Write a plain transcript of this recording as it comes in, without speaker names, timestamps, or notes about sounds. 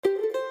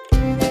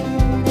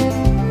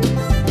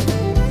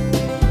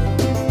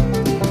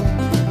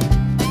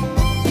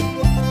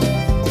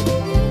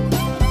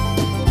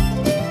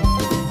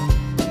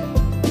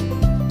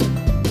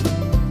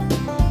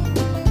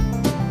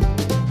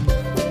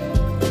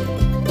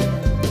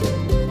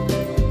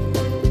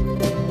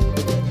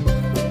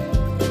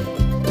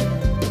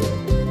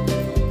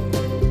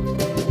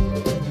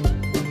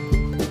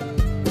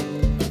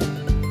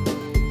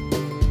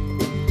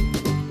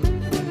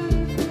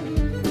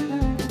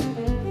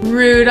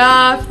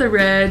Rudolph the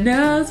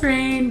red-nosed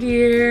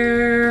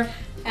reindeer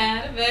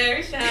had a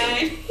very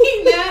shiny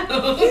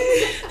nose.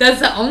 That's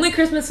the only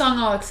Christmas song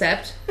I'll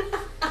accept.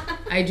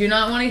 I do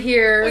not want to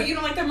hear... Oh, you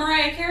don't like the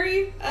Mariah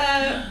Carey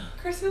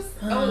Christmas?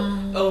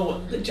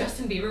 Oh, the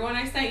Justin Bieber one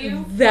I sent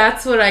you?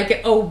 That's what I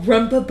get. Oh,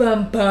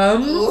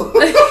 rumpa-bum-bum.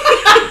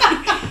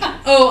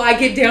 Oh, I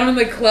get down in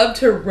the club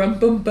to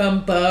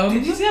rum-bum-bum-bum.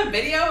 Did you see that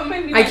video? My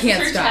I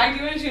can't sister stop. tagged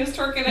you and she was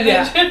twerking at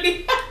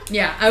Yeah.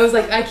 Yeah, I was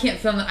like, I can't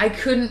film it. I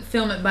couldn't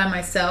film it by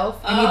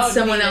myself. I need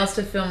someone else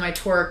to film my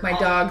twerk. My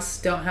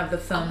dogs don't have the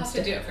film I'll have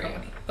to do it for you.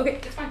 Okay.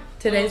 It's fine.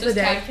 Today's the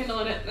day. Tag Kindle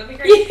in it. That'd be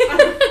great.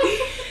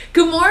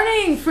 Good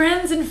morning,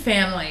 friends and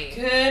family.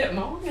 Good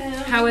morning.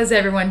 How is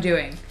everyone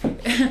doing?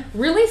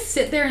 Really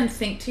sit there and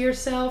think to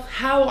yourself,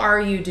 how are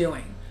you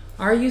doing?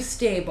 Are you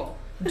stable?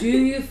 Do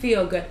you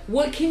feel good?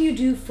 What can you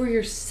do for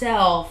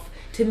yourself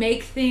to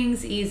make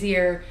things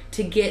easier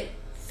to get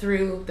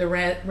through the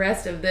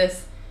rest of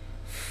this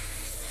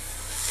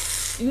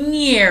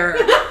year?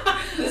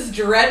 This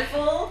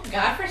dreadful,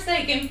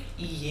 godforsaken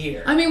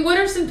year. I mean, what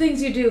are some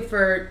things you do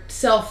for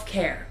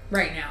self-care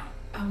right now?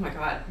 Oh my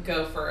God,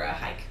 go for a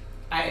hike.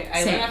 I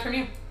Same. learned that from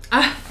you.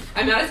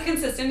 I'm not as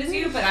consistent as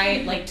you, but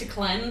I like to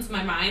cleanse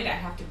my mind. I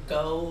have to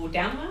go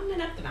down the mountain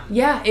and up the mountain.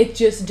 Yeah, it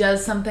just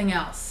does something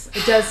else.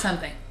 It does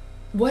something.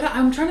 What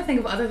I'm trying to think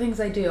of other things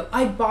I do.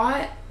 I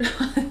bought,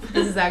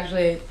 this is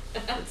actually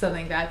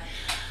something bad.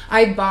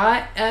 I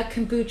bought a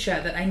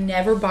kombucha that I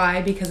never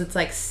buy because it's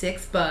like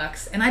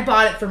 $6, and I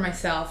bought it for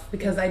myself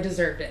because I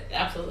deserved it.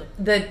 Absolutely.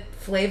 The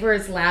flavor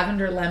is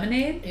lavender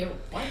lemonade. Ew,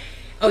 what?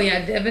 Oh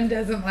yeah, Devin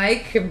doesn't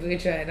like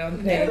kombucha, I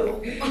don't think.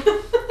 No.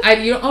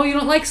 You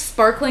don't like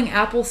sparkling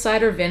apple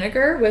cider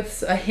vinegar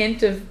with a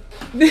hint of...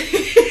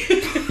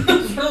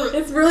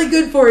 It's really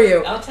good for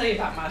you. I'll tell you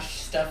about my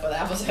stuff with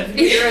apple cider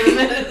vinegar in a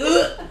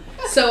minute.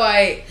 So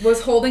I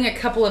was holding a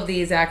couple of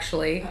these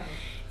actually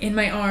in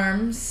my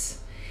arms,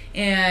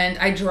 and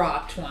I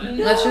dropped one.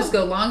 No. Let's just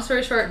go long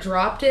story short,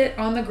 dropped it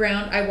on the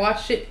ground. I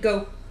watched it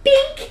go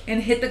bink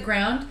and hit the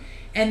ground,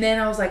 and then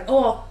I was like,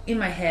 in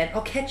my head,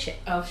 I'll catch it.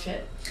 Oh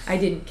shit. I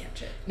didn't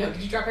catch it. No,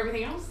 did you drop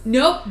everything else?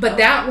 Nope, but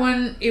that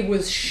one, it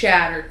was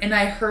shattered, and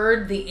I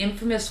heard the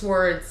infamous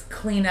words,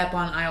 clean up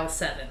on aisle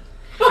 7.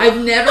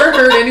 I've never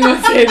heard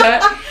anyone say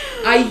that.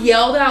 I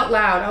yelled out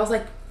loud. I was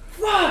like,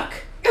 fuck.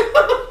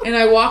 And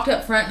I walked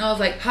up front and I was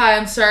like, hi,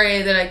 I'm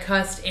sorry that I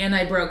cussed and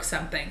I broke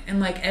something. And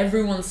like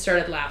everyone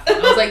started laughing. I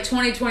was like,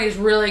 2020 is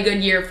really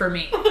good year for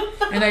me.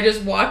 And I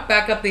just walked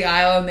back up the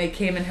aisle and they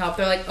came and helped.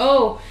 They're like,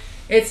 oh,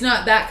 it's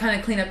not that kind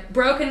of cleanup.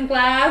 Broken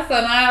glass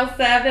on aisle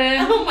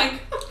 7. Oh my God.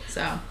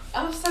 So.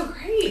 Oh, so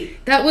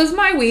great. That was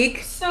my week.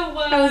 So,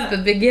 that was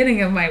the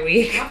beginning of my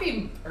week.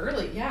 Happy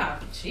early, yeah.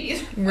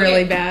 Jeez.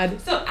 Really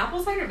bad. So,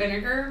 apple cider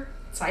vinegar,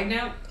 side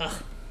note. Ugh.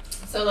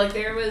 So, like,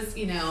 there was,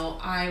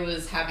 I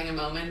was having a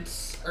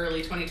moment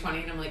early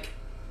 2020, and I'm like,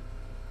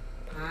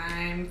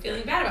 I'm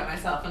feeling bad about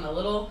myself and a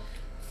little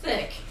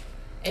sick.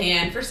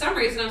 And for some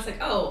reason, I was like,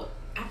 oh,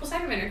 apple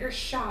cider vinegar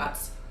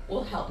shots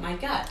will help my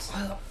gut.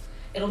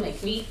 It'll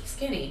make me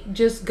skinny.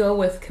 Just go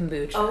with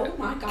kombucha. Oh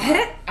my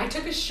God. I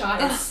took a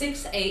shot at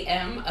 6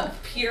 a.m. of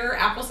pure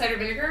apple cider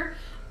vinegar.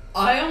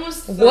 I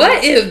almost...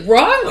 What is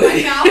wrong with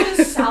you? My mouth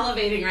is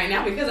salivating right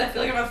now because I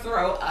feel like I'm going to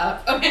throw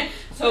up. Okay.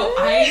 So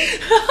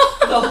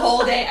the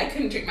whole day, I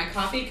couldn't drink my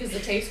coffee because the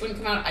taste wouldn't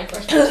come out. I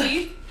brushed my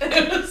teeth.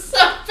 It was so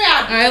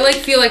bad. I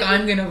feel like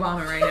I'm going to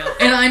vomit right now.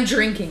 And I'm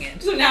drinking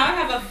it. So now I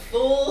have a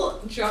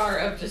full jar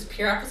of just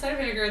pure apple cider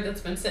vinegar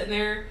that's been sitting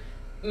there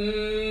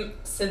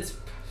since...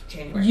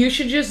 January. You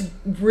should just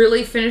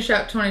really finish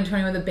out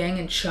 2020 with a bang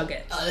and chug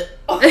it.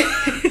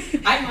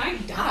 I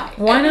might die.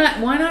 Why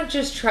not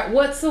just try?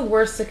 What's the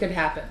worst that could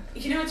happen?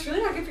 It's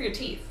really not good for your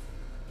teeth.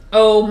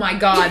 Oh my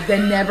God,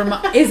 then never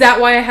mind. Is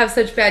that why I have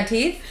such bad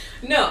teeth?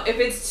 No, if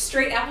it's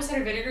straight apple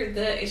cider vinegar,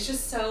 it's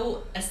just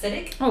so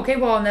acidic. Okay,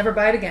 well, I'll never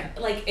buy it again.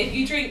 Like, if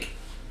you drink...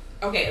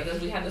 Okay,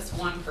 we had this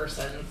one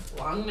person,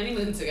 many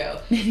moons ago.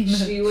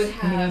 She would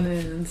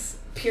have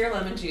pure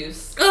lemon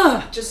juice.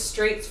 Ugh. Just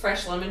straight,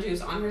 fresh lemon juice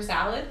on her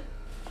salad.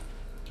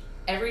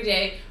 Every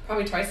day,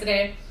 probably twice a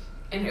day.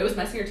 And it was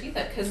messing her teeth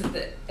up because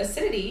the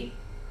acidity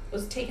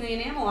was taking the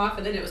enamel off,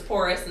 and then it was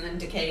porous, and then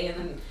decay, and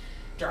then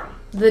drama.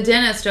 The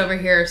dentist over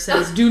here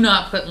says do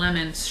not put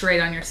lemon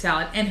straight on your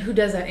salad. And who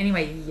does that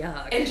anyway?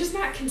 Yuck. And just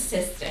not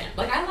consistent.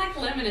 Like, I like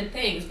lemon and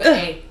things, but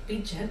hey, be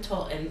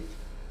gentle and...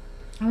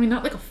 I mean,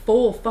 not like a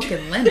full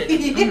fucking lemon.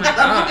 Yeah, Oh my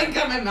God. I think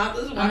my mouth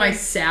is watering. On my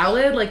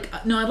salad?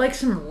 No, I'd like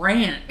some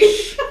ranch.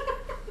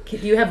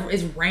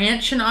 Is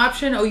ranch an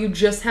option? Oh, you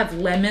just have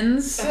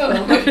lemons?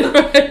 Oh my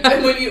God.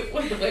 And wait,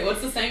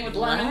 what's the saying with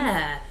lemons?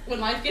 Yeah.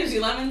 When life gives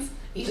you lemons,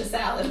 eat a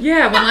salad.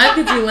 Yeah, when life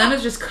gives you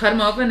lemons, just cut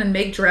them open and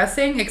make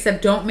dressing,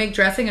 except don't make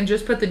dressing and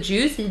just put the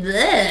juice.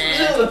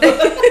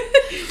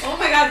 Oh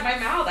my God, my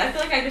mouth. I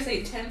feel like I just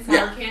ate 10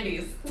 sour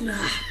candies.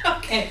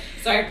 Okay,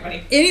 sorry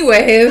everybody.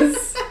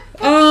 Anyways,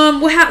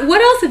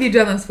 what else have you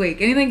done this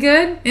week? Anything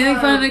good? Anything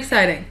fun and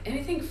exciting?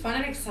 Anything fun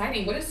and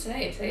exciting? What is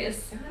today? Today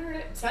is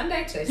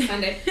Sunday. Today's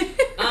Sunday.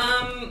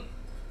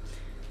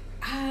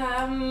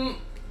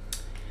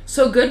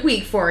 So good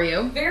week for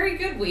you. Very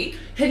good week.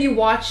 Have you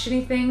watched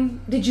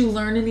anything? Did you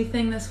learn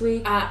anything this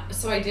week?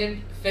 So I did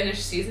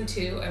finish season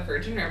 2 of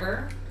Virgin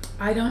River.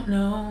 I don't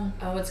know.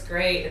 Oh, it's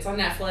great. It's on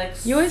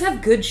Netflix. You always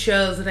have good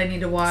shows that I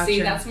need to watch.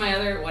 See, that's my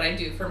other, what I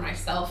do for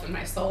myself and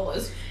my soul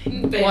is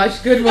binge.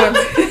 Watch good ones.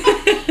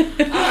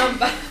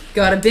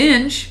 Gotta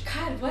binge.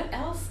 God, what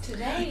else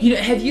today?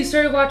 Have you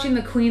started watching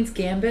The Queen's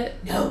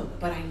Gambit? No,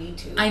 but I need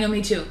to. I know,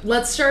 me too.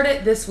 Let's start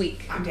it this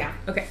week. I'm down.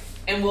 Okay.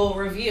 And we'll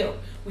review.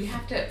 We've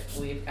got to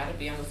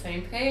be on the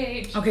same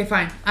page. Okay,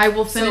 fine. I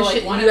will finish like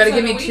it. one You gotta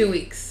give episode me a 2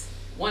 week? weeks.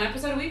 One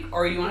episode a week?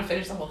 Or you want to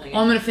finish the whole thing?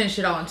 I'm gonna finish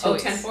it all in 2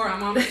 weeks. 10-4,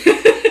 I'm on it.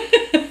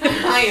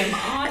 I am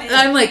on it.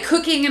 I'm like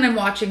cooking and I'm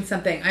watching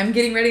something. I'm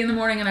getting ready in the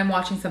morning and I'm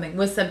watching something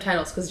with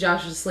subtitles because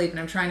Josh is asleep and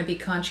I'm trying to be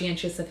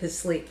conscientious of his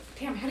sleep.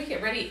 Damn, how do you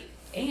get ready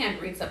and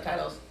read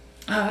subtitles?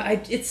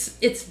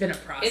 It's been a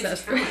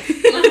process.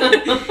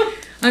 It's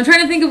I'm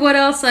trying to think of what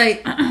else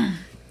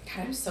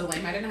God, I'm so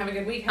lame. I didn't have a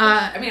good week.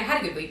 I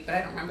had a good week, but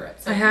I don't remember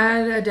it. So I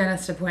had a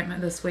dentist appointment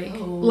this week.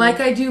 Oh. Like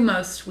I do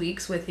most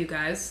weeks with you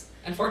guys.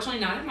 Unfortunately,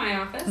 not in my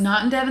office.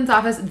 Not in Devin's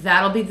office.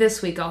 That'll be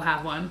this week. I'll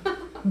have one.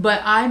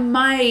 But I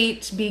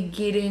might be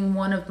getting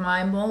one of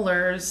my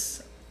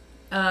molars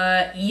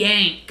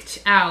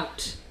yanked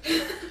out.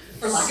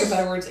 For lack of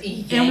better words,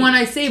 yanked. And when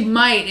I say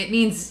might, it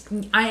means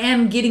I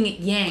am getting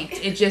it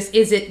yanked. It just,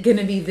 is it going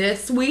to be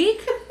this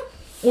week?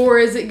 Or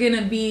is it going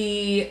to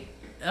be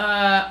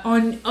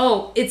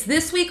it's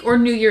this week or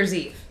New Year's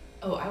Eve?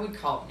 Oh, I would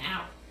call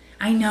now.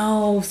 I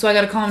know. So I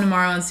got to call them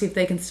tomorrow and see if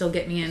they can still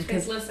get me in.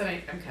 Because listen,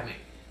 I'm coming.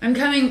 I'm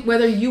coming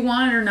whether you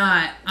want it or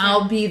not.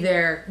 I'll be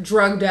there,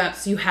 drugged up,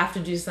 so you have to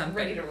do something.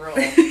 Ready to roll.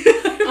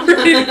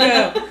 Ready to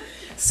go.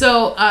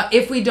 So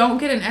if we don't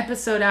get an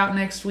episode out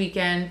next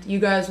weekend, you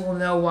guys will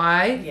know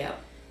why.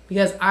 Yep.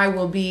 Because I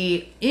will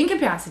be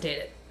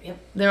incapacitated. Yep.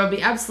 There will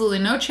be absolutely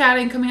no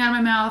chatting coming out of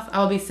my mouth. I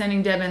will be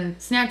sending Devin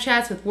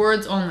Snapchats with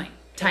words only.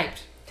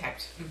 Typed.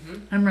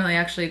 Mm-hmm. I'm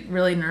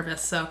really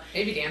nervous. So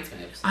maybe dance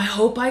moves. I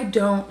hope I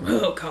don't.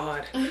 Oh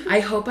God. I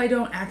hope I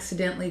don't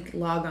accidentally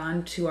log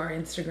on to our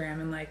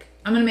Instagram and I'm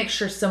gonna make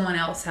sure someone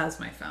else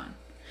has my phone.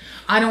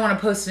 I don't want to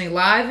post any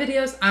live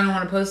videos. I don't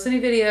want to post any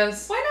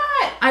videos. Why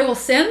not? I will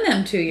send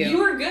them to you. You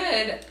were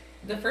good.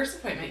 The first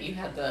appointment you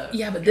had the.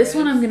 Yeah, but this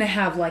one I'm gonna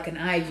have an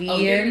IV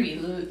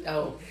in.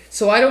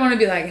 So I don't want to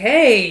be like,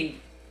 hey,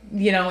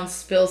 and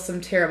spill some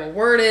terrible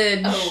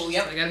wordage. Oh,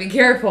 yep. So I gotta be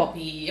careful.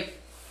 Yep.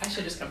 I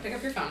should just come pick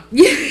up your phone.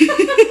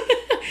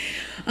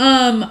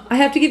 I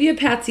have to give you a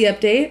Patsy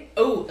update.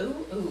 Oh.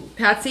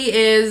 Patsy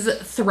is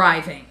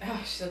thriving. Oh,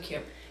 she's so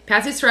cute.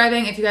 Patsy's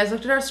thriving. If you guys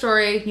looked at our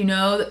story, you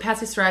know that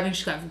Patsy's thriving.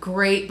 She's got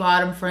great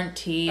bottom front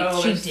teeth.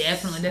 Oh, she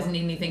definitely doesn't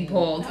need anything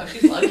pulled. No,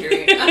 she's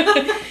luxury.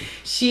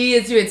 She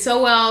is doing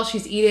so well.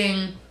 She's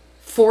eating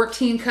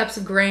 14 cups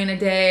of grain a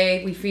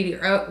day. We feeding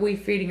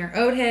her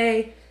oat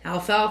hay,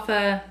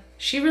 alfalfa.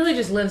 She really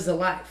just lives the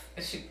life.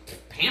 She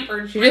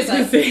pampered. She just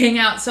wants to hang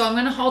out. So I'm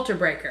going to halter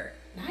break her.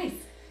 Nice.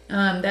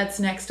 That's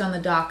next on the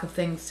dock of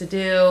things to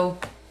do.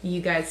 You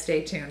guys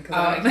stay tuned.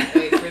 I can't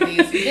wait for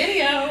these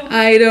videos.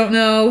 I don't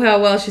know how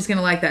well she's going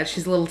to like that.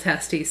 She's a little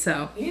testy,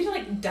 so. You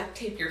need to duct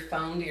tape your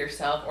phone to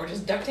yourself or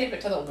just duct tape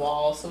it to the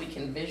wall so we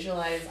can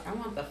visualize. I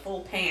want the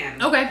full pan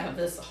of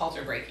this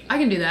halter breaking. I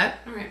can do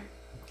that. All right.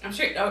 I'm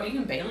sure. Oh,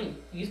 you can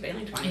use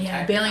baling twine.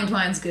 Yeah, baling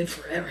twine's good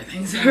for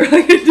everything, so I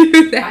really can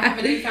do that. I have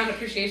a newfound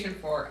appreciation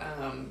for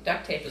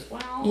duct tape as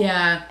well.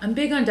 Yeah, I'm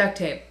big on duct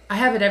tape. I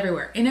have it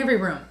everywhere, in every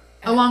room.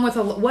 Along with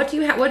what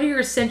are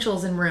your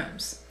essentials in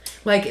rooms?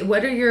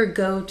 What are your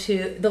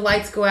go-to? The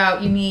lights go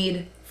out. You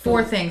need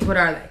 4 things. What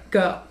are they?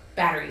 Go.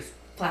 Batteries,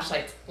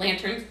 flashlights,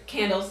 lanterns,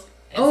 candles,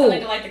 and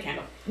something to light the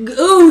candle.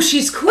 Ooh,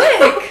 she's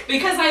quick.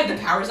 Because I have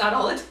the powers out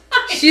all the time.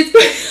 She's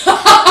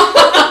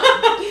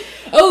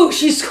oh,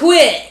 she's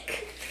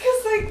quick.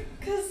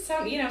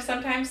 Because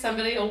sometimes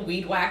somebody will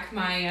weed whack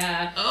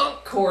my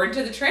cord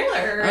to the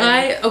trailer.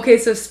 Okay,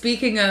 so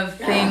speaking of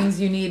things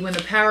you need when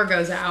the power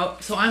goes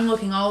out, so I'm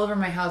looking all over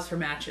my house for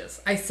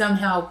matches. I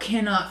somehow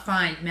cannot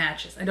find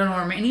matches. I don't know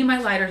where any of my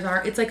lighters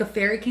are. It's like a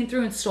fairy came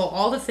through and stole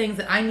all the things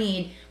that I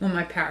need when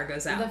my power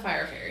goes out. The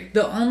fire fairy.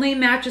 The only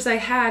matches I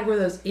had were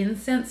those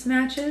incense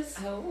matches.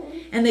 Oh.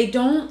 And they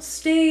don't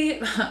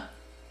stay...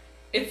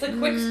 It's a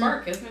quick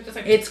spark, isn't it? Just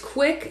it's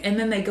quick, and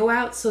then they go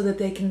out so that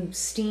they can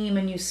steam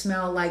and you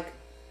smell like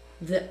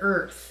the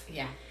earth.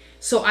 Yeah.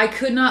 So I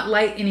could not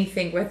light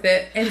anything with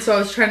it, and so I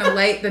was trying to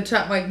light the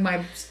top,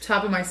 my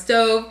top of my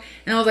stove,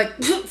 and I was like,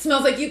 it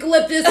smells like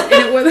eucalyptus, and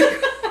it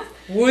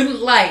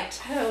wouldn't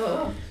light.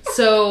 Oh.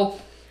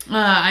 So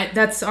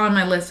that's on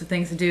my list of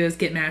things to do is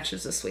get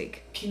matches this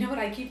week. You know what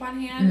I keep on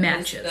hand?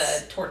 Matches.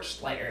 The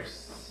torch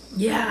lighters.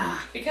 Yeah.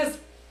 Because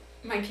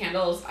my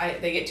candles,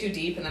 they get too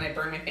deep, and then I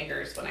burn my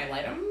fingers when I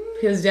light them.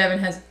 Because Devin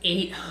has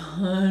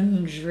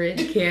 800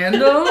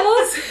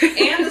 candles.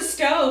 And the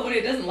stove, when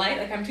it doesn't light,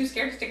 I'm too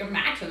scared to stick a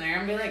match in there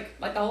and be like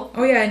the whole...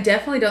 Oh, yeah, and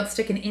definitely don't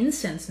stick an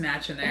incense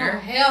match in there. Oh,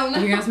 hell no.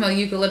 You're going to smell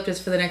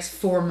eucalyptus for the next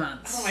 4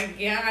 months. Oh, my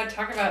God.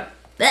 Talk about...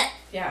 Blech.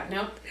 Yeah,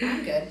 nope,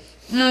 I'm good.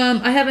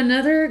 I have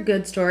another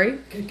good story.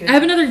 Good. I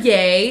have another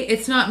yay.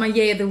 It's not my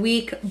yay of the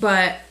week,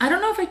 but I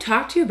don't know if I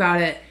talked to you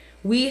about it.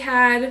 We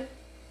had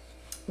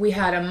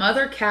a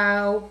mother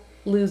cow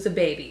lose a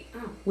baby.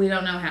 Oh. We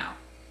don't know how.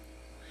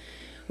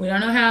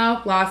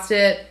 Lost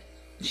it.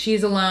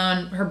 She's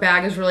alone. Her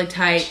bag is really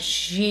tight.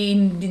 She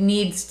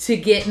needs to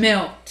get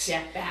milked.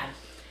 Yeah, bad.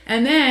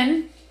 And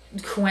then,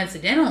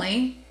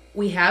 coincidentally,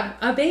 we have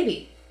a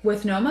baby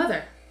with no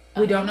mother.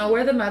 We don't know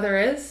where the mother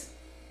is.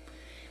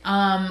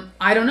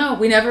 I don't know.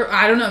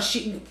 I don't know.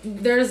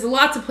 There's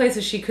lots of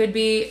places she could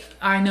be.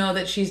 I know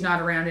that she's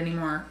not around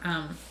anymore,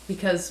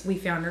 because we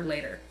found her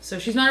later. So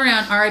she's not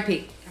around.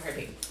 R.I.P.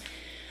 R.I.P.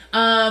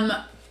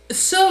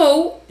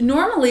 So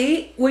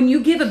normally when you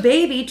give a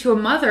baby to a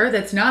mother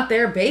that's not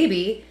their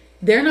baby,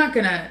 they're not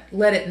going to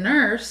let it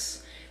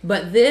nurse.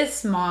 But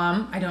this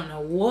mom, I don't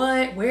know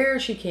where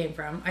she came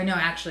from. I know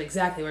actually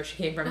exactly where she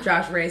came from.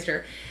 Josh raised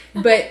her.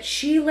 But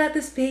she let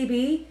this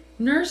baby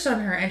nurse on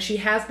her, and she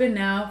has been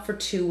now for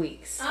 2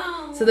 weeks.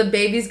 Oh. So the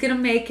baby's gonna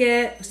make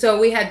it. So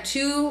we had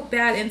 2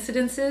 bad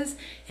incidences,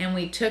 and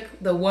we took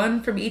the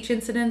one from each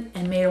incident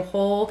and made a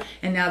whole,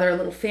 and now they're a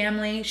little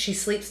family. She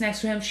sleeps next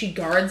to him. She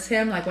guards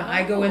him. Like when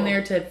I go in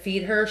there to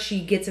feed her,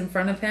 she gets in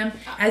front of him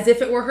as if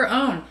it were her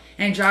own.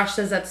 And Josh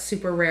says that's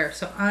super rare.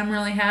 So I'm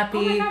really happy.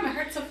 Oh my God, my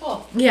heart's so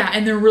full. Yeah,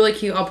 and they're really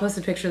cute. I'll post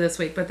a picture this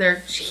week, but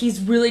he's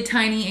really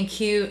tiny and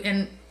cute,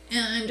 and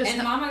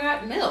Mama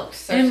got milk,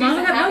 so and she's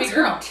Mama a got happy milk.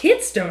 girl. Her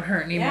tits don't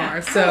hurt anymore. Yeah.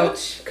 So,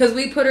 Ouch. because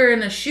we put her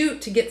in a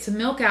chute to get some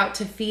milk out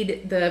to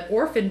feed the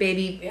orphan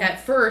baby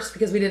at first,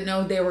 because we didn't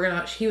know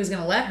he was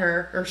gonna let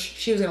her, or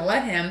she was gonna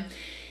let him.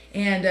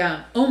 And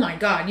oh my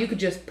God, you could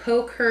just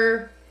poke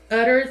her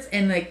udders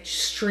and like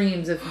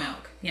streams of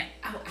milk. Yeah.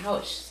 Oh,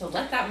 ouch. So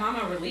let that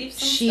mama relieve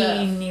some She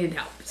stuff. needed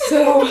help.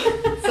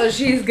 So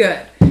she's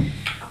good.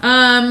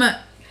 I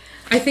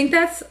think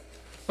that's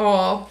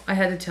all I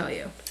had to tell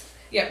you.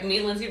 Yeah, me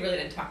and Lindsay really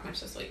didn't talk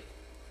much this week.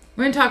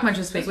 We didn't talk much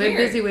this week. We had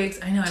weird. busy weeks.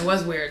 I know, it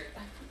was weird.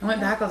 I went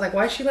back, I was like,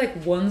 why is she like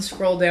one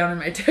scroll down in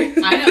my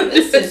text? I know,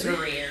 this is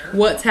rare.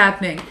 What's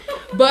happening?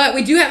 But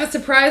we do have a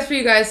surprise for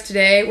you guys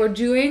today. We're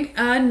doing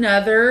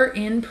another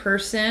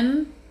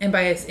in-person, and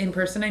by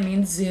in-person I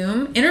mean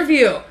Zoom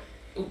interview.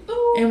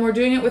 Ooh. And we're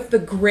doing it with the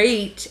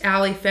great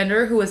Allie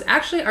Fender, who was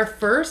actually our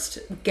first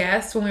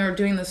guest when we were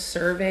doing the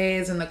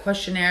surveys and the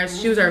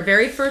questionnaires. She was our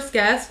very first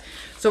guest.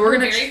 So we're Our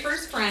gonna very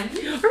first friend.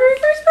 Our very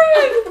first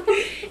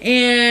friend.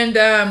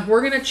 And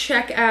we're gonna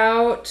check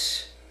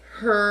out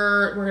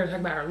her. We're gonna talk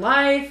about her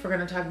life. We're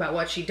gonna talk about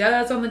what she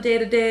does on the day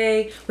to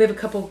day. We have a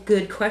couple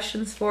good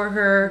questions for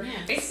her.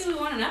 Yeah, basically we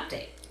want an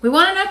update. We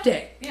want an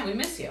update. Yeah, we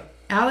miss you.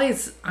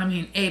 Allie's,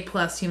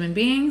 A+ human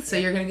being, so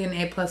you're gonna get an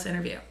A+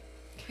 interview.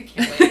 I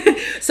can't wait.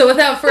 So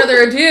without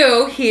further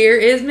ado, here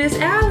is Miss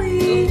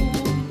Allie.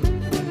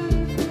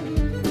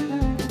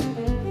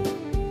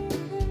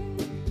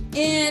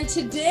 And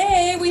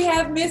today we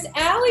have Miss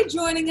Allie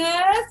joining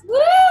us.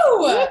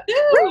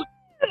 Woo!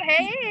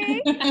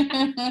 Hey.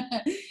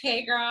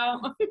 Hey,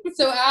 girl.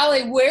 So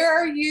Allie, where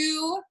are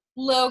you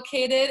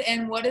located,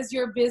 and what is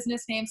your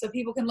business name so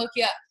people can look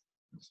you up?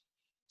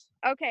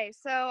 Okay,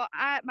 so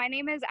my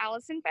name is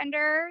Allison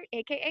Fender,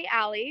 aka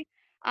Allie.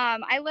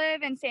 I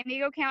live in San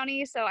Diego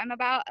County, so I'm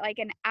about like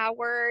an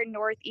hour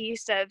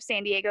northeast of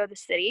San Diego, the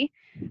city.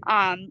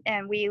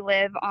 And we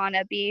live on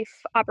a beef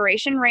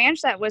operation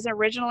ranch that was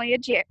originally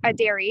a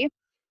dairy.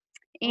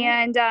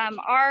 And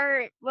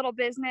our little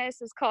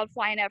business is called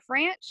Flying F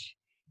Ranch,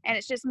 and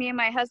it's just me and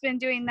my husband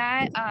doing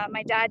that.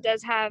 My dad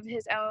does have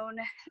his own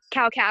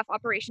cow-calf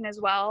operation as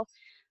well.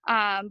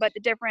 But the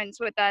difference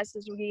with us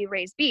is we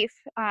raise beef,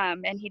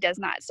 and he does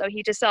not. So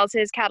he just sells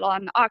his cattle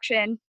on the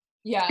auction.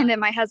 Yeah. And then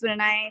my husband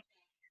and I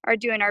are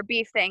doing our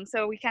beef thing.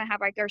 So we kind of have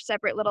like our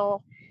separate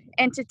little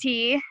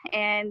entity,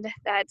 and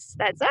that's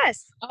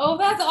us. Oh,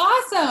 that's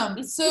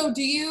awesome. So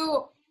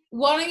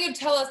why don't you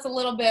tell us a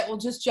little bit, we'll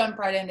just jump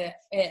right into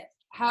it,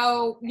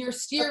 how your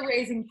steer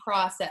raising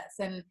process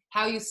and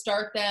how you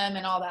start them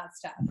and all that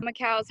stuff. My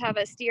cows have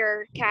a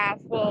steer calf.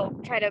 We'll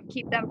try to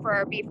keep them for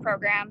our beef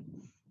program.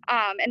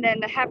 And then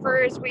the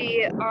heifers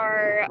we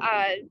are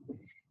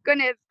going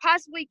to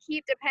possibly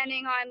keep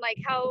depending on like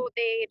how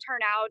they turn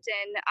out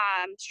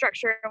and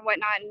structure and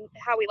whatnot and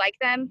how we like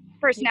them.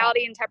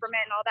 Personality and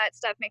temperament and all that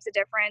stuff makes a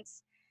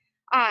difference.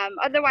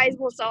 Otherwise,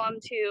 we'll sell them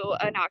to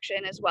an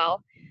auction as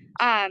well.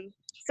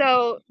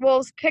 So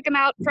we'll pick them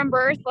out from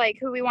birth, like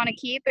who we want to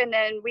keep, and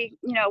then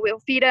we'll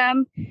feed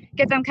them,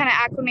 get them kind of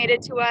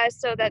acclimated to us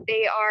so that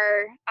they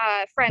are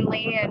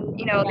friendly and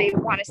they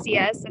want to see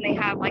us and they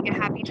have like a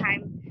happy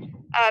time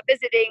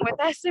visiting with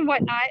us and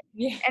whatnot.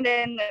 Yeah. And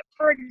then,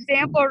 for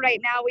example,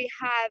 right now we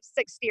have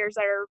 6 steers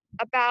that are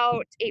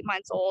about 8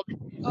 months old.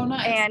 Oh,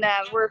 nice. And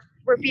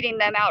we're feeding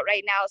them out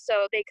right now,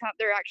 so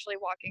they're actually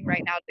walking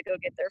right now to go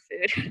get their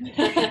food.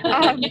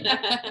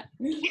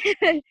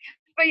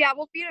 But yeah,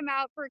 we'll feed them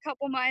out for a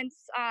couple months.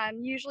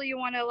 Usually you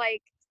want to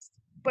like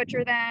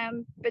butcher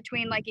them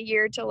between like a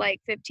year to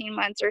like 15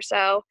 months or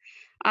so.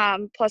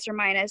 plus or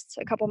minus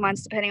a couple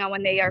months, depending on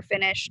when they are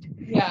finished.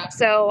 Yeah.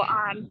 So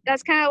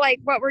that's kind of like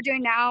what we're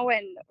doing now,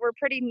 and we're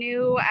pretty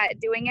new at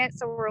doing it,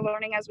 so we're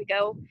learning as we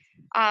go.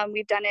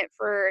 We've done it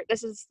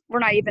we're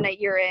not even a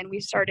year in. We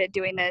started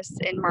doing this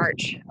in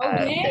March. Oh,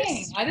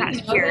 dang. I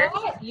didn't know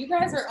that. You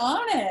guys are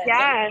on it.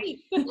 Yeah.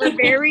 We're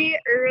very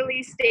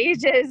early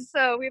stages.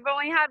 So we've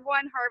only had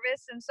one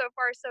harvest, and so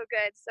far so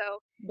good. So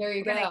there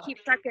you we're go. going to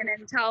keep trucking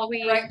until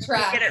we right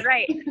track. get it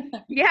right.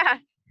 Yeah.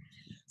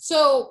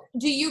 So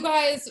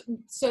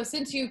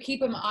since you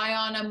keep an eye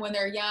on them when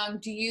they're young,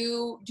 do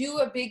you do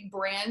a big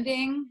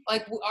branding?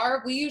 Like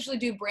we usually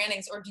do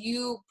brandings, or do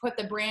you put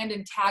the brand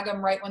and tag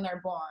them right when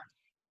they're born?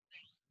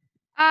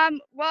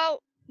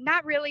 Well,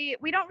 not really.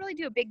 We don't really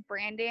do a big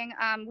branding.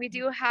 We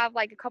do have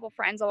like a couple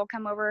friends that will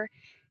come over,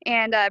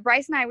 and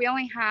Bryce and I, we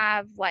only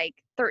have like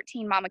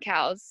 13 mama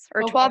cows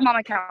or 12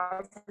 mama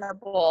cows in our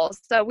bulls.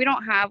 So we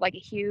don't have like a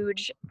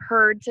huge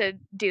herd to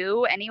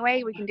do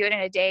anyway. We can do it in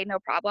a day, no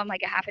problem,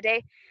 like a half a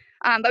day.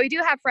 But we do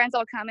have friends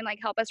that'll come and like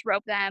help us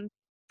rope them,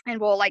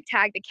 and we'll like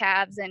tag the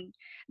calves and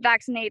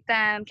vaccinate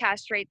them,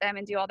 castrate them,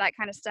 and do all that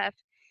kind of stuff.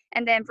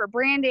 And then for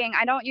branding,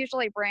 I don't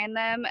usually brand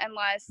them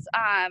unless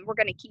we're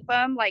going to keep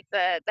them, like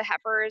the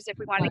heifers. If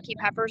we wanted to keep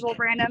heifers, we'll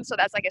brand them. So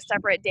that's like a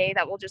separate day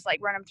that we'll just like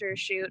run them through a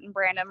chute and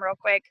brand them real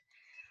quick.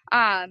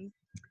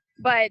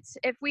 But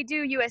if we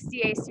do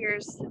USDA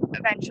steers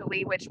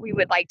eventually, which we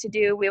would like to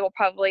do, we will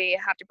probably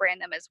have to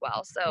brand them as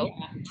well. So,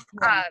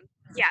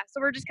 so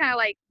we're just kind of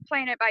like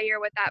playing it by ear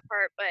with that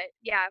part. But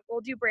yeah,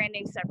 we'll do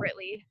branding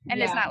separately. And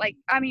it's not like,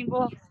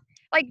 we'll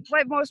like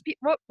what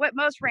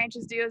most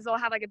ranches do is they'll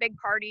have like a big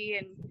party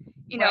and,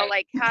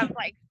 like have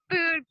like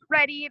food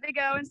ready to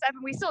go and stuff.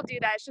 And we still do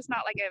that. It's just not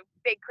like a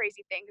big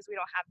crazy thing because we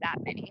don't have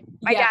that many.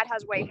 My dad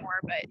has way more,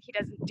 but he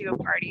doesn't do a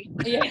party.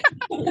 Yeah.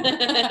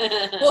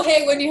 Well,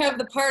 hey, when you have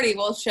the party,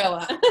 we'll show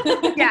up.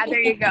 Yeah,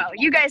 there you go.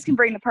 You guys can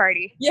bring the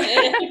party.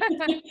 Yeah.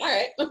 All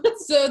right.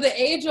 So the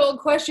age-old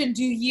question,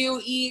 do you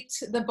eat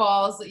the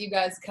balls that you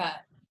guys cut?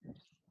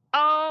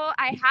 Oh,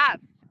 I have.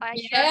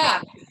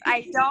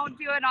 I don't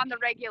do it on the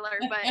regular,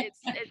 but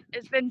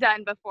it's been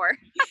done before.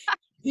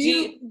 Do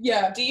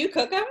you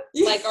cook them?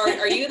 Like,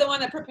 are you the one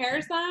that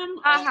prepares them?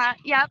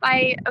 Yep.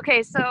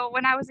 So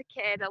when I was a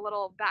kid, a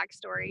little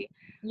backstory.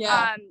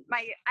 Yeah.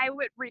 I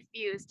would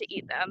refuse to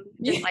eat them,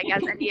 just like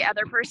as any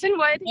other person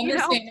would.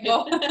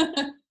 Understandable.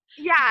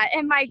 Yeah,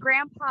 and my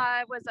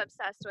grandpa was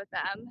obsessed with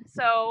them,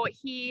 so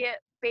he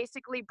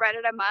basically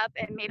breaded them up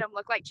and made them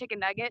look like chicken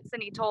nuggets,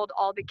 and he told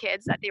all the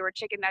kids that they were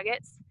chicken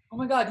nuggets. Oh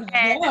my God,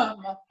 and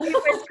yum. It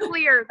was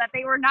clear that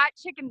they were not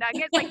chicken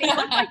nuggets. Like, they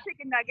look like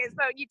chicken nuggets,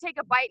 so you take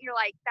a bite and you're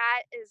like,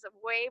 that is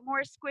way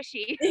more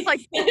squishy. Like,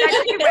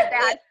 that chicken went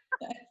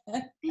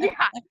bad. Yeah.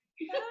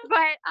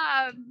 But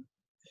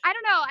I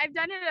don't know. I've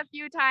done it a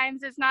few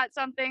times. It's not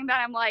something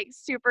that I'm like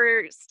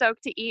super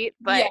stoked to eat,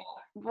 but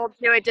we'll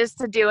do it just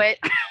to do it.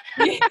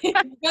 You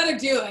gotta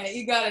do it.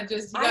 You gotta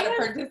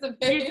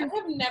participate. I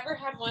have never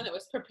had one that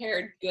was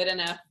prepared good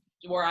enough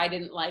where I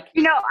didn't like.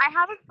 I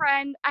have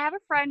a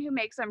friend who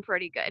makes them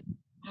pretty good.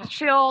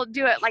 She'll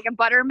do it like a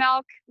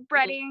buttermilk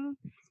breading.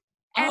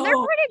 And they're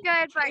pretty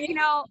good, but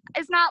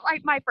it's not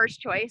like my first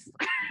choice.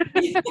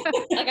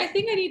 Like, I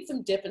think I need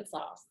some dipping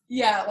sauce.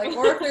 Yeah, like,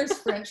 or if there's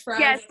French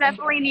fries. Yes,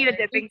 definitely need a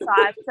dipping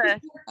sauce.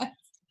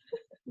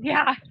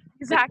 Yeah,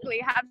 exactly.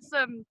 Have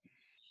some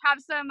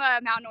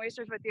mountain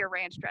oysters with your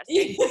ranch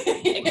dressing.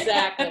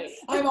 Exactly.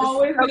 I'm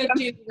always gonna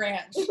do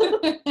ranch. Oh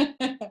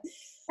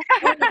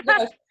my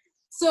gosh.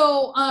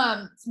 So,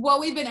 what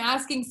we've been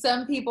asking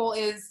some people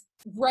is,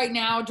 right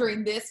now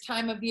during this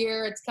time of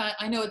year,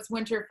 I know it's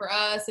winter for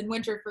us and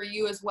winter for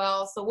you as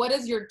well. So what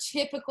does your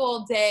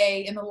typical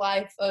day in the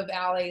life of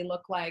Allie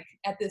look like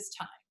at this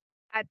time?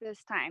 At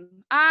this time?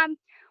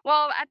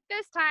 Well, at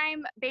this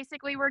time,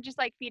 basically we're just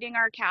like feeding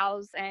our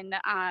cows, and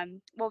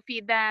we'll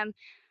feed them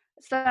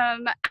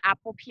some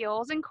apple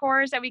peels and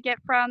cores that we get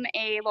from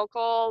a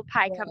local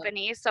pie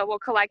company. So we'll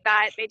collect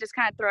that. They just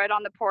kind of throw it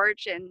on the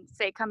porch and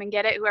say, come and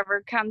get it.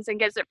 Whoever comes and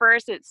gets it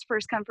first, it's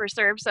first come, first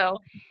serve. So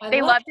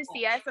they love to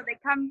see us. So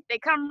they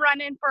come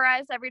running for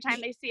us every time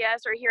they see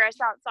us or hear us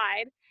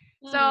outside.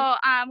 So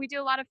we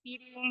do a lot of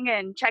feeding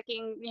and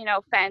checking,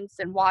 fence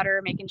and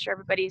water, making sure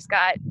everybody's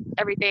got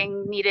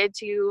everything needed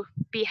to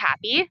be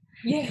happy.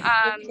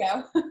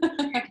 Yeah.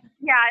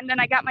 Yeah, and then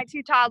I got my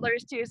 2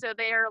 toddlers too, so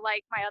they are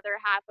like my other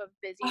half of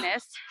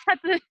busyness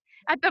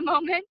at the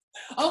moment.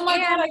 Oh my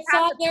God, I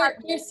saw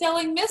they're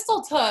selling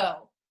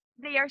mistletoe.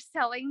 They are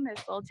selling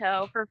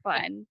mistletoe for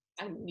fun.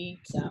 I need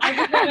some. I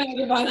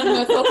to buy the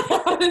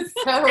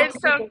mistletoe.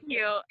 It's so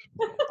cute.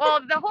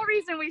 Well, the whole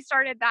reason we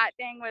started that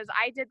thing was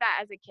I did that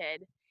as a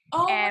kid.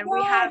 Oh, and we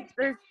have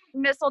this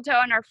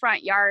mistletoe in our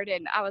front yard,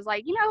 and I was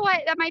like, you know what,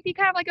 that might be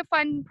kind of like a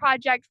fun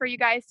project for you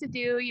guys to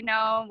do.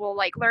 We'll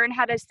like learn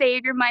how to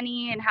save your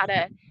money and how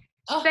to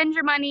spend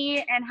your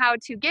money and how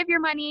to give your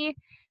money.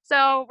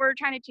 So we're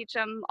trying to teach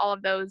them all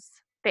of those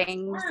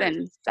things,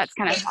 and that's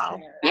kind of how.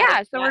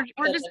 Yeah, so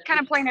we're just kind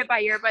of playing it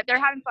by ear, but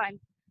they're having fun.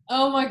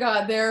 Oh my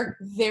God, they're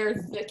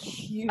the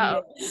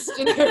cutest.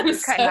 They're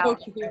so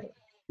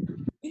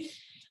cute.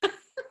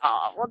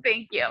 Oh, well,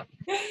 thank you.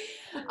 Yeah,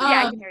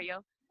 I Um, can hear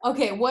you.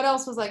 okay, what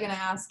else was I going to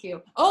ask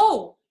you?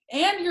 Oh,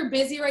 and you're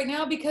busy right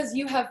now because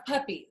you have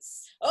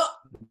puppies. Oh,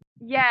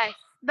 Yes,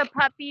 the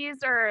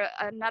puppies are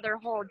another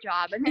whole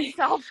job in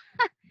itself.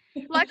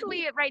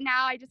 Luckily, right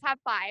now I just have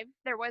 5.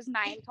 There was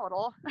 9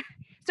 total,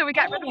 so we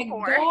got oh rid of my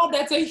 4. God,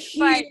 that's a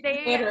But huge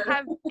they litter.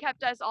 have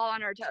kept us all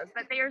on our toes.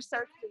 But they are so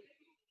sweet.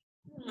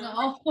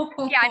 No.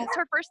 Yeah, and it's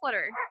her first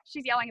litter.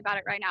 She's yelling about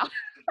it right now.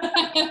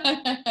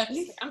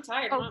 I'm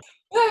tired. Oh.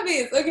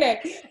 Puppies. Okay.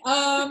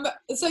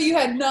 So you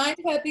had 9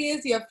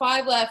 puppies. You have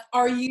 5 left.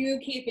 Are you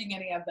keeping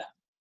any of them?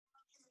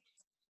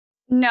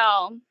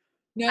 No,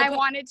 No. I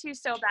wanted to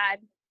so bad,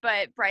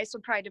 but Bryce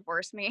would probably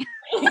divorce me.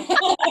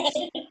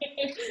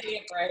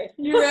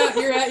 You're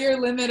at your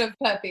limit of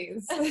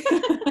puppies.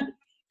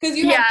 Because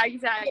you have Yeah,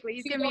 exactly.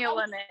 He's 2 giving me a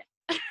dogs?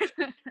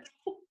 limit.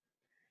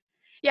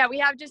 Yeah, we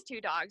have just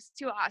 2 dogs,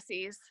 2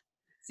 Aussies.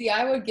 See,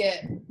 I would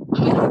get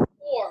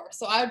 4,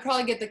 so I would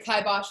probably get the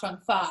kibosh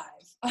on 5.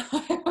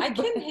 I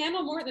can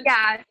handle more than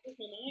Yeah. 2.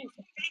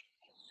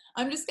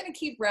 I'm just gonna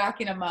keep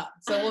racking them up,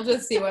 so we'll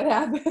just see what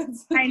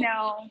happens. I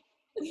know.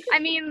 I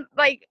mean,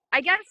 like,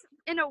 I guess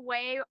in a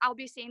way I'll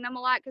be seeing them a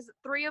lot because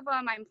 3 of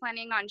them I'm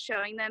planning on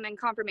showing them in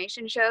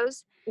confirmation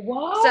shows.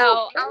 Wow.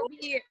 So I'll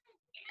be,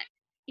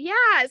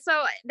 yeah.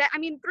 So that, I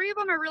mean, 3 of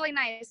them are really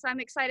nice. So I'm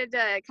excited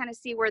to kind of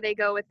see where they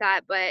go with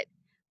that, but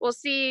we'll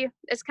see.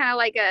 It's kind of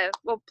like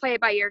we'll play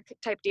it by ear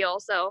type deal.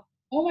 So.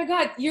 Oh my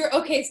God, you're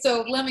okay.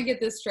 So let me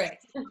get this straight.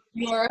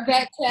 You are a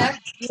vet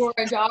tech. You are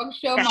a dog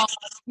show mom.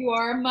 You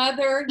are a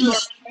mother. You are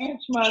a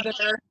ranch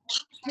mother.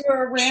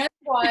 You're a ranch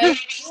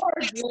wife. You are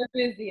the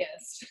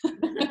busiest.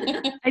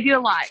 I do a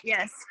lot.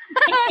 Yes.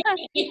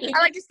 I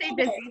like to stay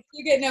busy.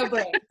 You get no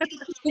break.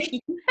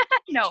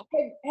 No.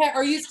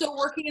 Are you still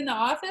working in the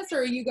office, or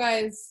are you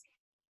guys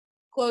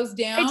closed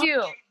down? I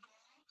do.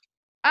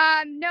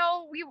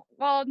 No,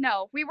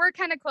 no, we were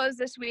kind of closed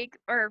this week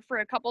or for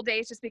a couple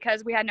days just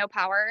because we had no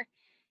power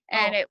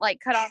and it like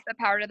cut off the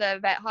power to the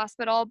vet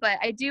hospital. But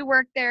I do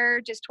work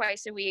there just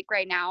twice a week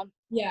right now.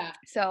 Yeah.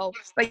 So,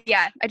 but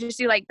yeah, I just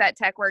do like vet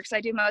tech work. So I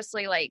do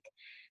mostly like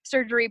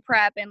surgery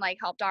prep and like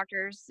help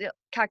doctors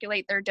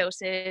calculate their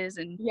doses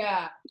and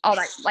all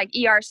that like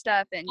ER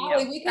stuff and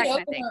we could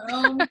open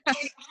our own.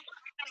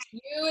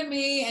 You and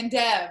me and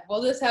Deb,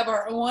 we'll just have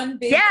our one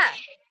big.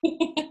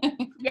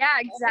 Yeah,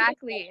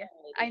 exactly.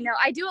 I know.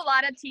 I do a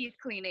lot of teeth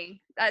cleaning.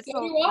 That's So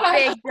a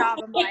big job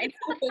of mine.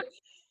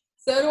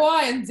 So do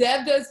I, and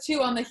Deb does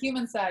too on the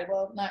human side.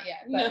 Well, not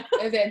yet, but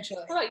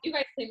eventually. How about you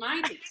guys clean my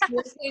teeth?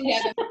 We'll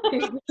clean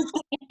Devin's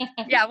teeth.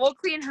 Yeah, we'll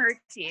clean her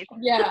teeth.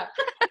 Yeah.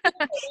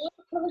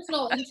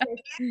 Personal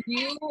interest.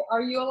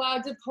 Are you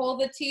allowed to pull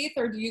the teeth,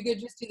 or do you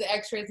just do the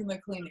X-rays and the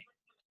cleaning?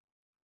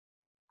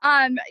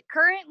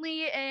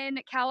 Currently in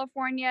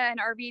California, an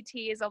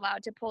RVT is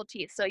allowed to pull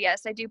teeth. So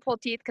yes, I do pull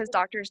teeth because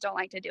doctors don't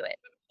like to do it.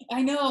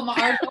 I know.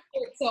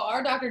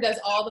 Our doctor does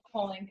all the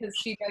pulling because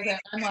she doesn't.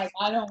 I'm like,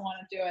 I don't want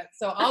to do it.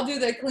 So I'll do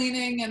the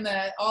cleaning and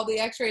all the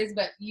X-rays,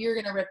 but you're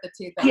gonna rip the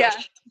teeth out. Yeah.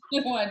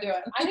 You don't want to do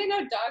it. I didn't know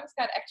dogs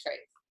got X-rays.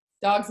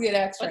 Dogs get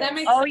X-rays. But that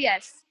makes sense.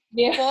 Yes.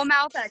 Yeah. Full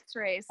mouth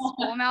X-rays.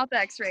 Full mouth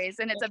X-rays,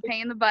 and it's a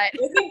pain in the butt.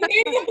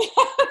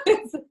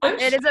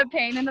 It is a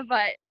pain in the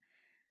butt.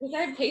 Because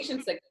I have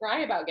patients that cry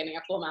about getting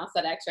a full mouth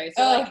set X-ray.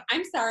 So like,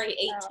 I'm sorry,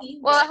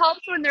 18. Well, it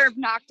helps when they're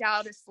knocked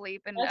out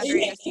asleep and under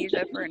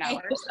anesthesia for an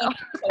hour. So.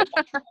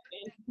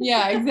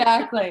 Yeah,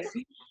 exactly.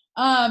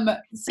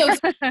 So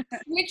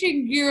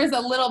switching gears a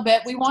little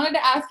bit, we wanted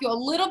to ask you a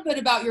little bit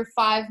about your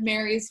Five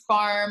Marys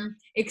Farm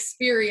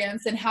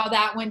experience and how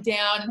that went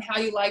down and how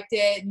you liked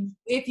it, and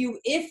if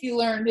you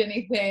learned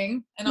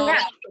anything and all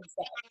that good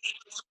stuff.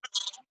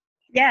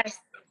 Yes.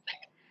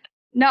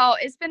 No,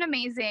 it's been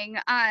amazing.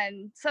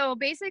 So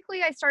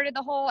basically I started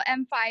the whole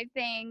M5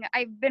 thing.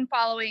 I've been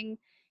following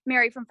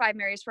Mary from Five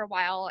Marys for a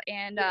while,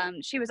 and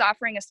she was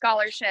offering a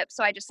scholarship,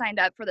 so I just signed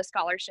up for the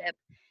scholarship.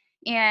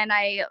 And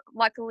I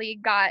luckily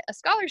got a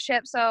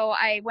scholarship, so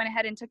I went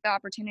ahead and took the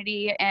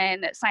opportunity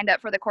and signed up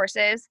for the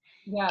courses.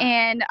 Yeah.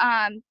 And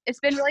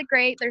it's been really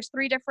great. There's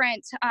 3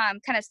 different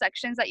kind of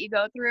sections that you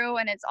go through,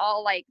 and it's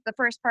all like the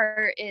first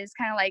part is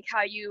kind of like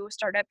how you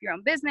start up your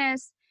own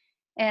business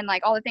and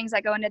like all the things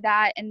that go into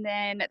that. And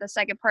then the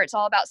second part's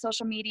all about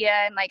social media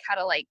and like how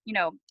to like,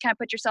 kind of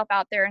put yourself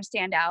out there and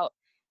stand out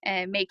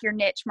and make your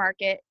niche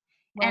market.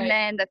 Right. And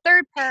then the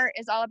third part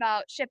is all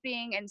about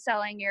shipping and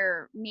selling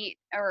your meat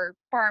or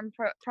farm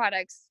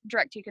products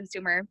direct to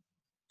consumer.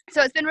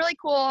 So it's been really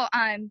cool.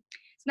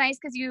 It's nice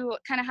because you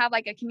kind of have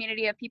like a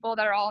community of people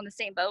that are all in the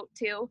same boat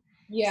too.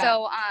 Yeah.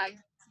 So,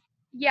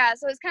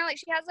 so it's kind of like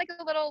she has like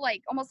a little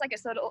like almost like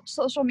a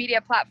social media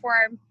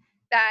platform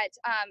that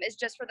is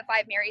just for the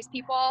Five Marys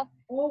people.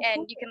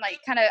 And you can like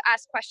kind of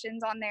ask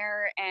questions on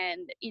there,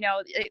 and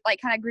it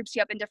like kind of groups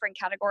you up in different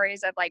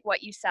categories of like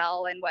what you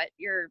sell and what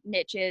your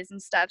niche is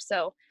and stuff.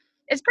 So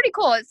it's pretty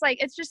cool.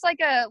 It's just like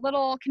a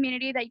little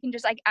community that you can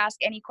just like ask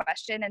any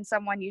question and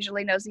someone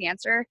usually knows the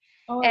answer.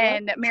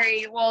 And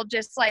Mary will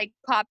just like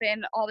pop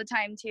in all the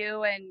time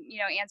too, and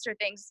answer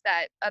things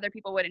that other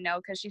people wouldn't know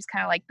because she's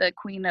kind of like the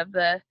queen of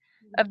the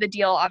of the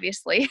deal,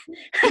 obviously.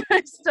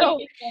 So,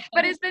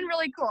 but it's been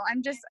really cool.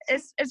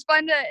 It's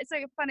fun it's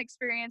like a fun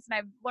experience, and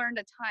I've learned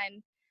a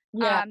ton.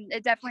 Yeah.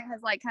 It definitely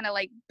has like kind of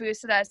like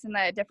boosted us in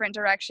the different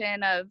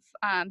direction of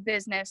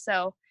business.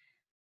 So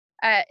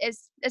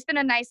it's been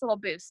a nice little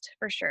boost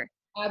for sure.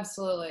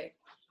 Absolutely.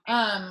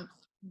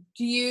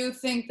 Do you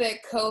think that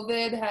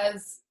COVID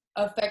has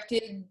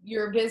affected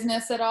your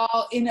business at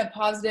all in a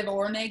positive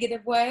or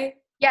negative way?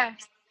 Yeah,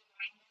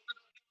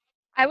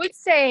 I would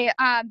say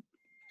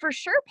for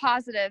sure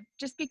positive,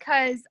 just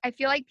because I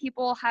feel like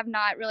people have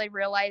not really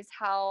realized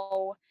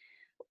how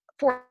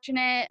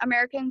fortunate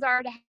Americans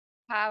are to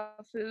have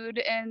food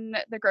in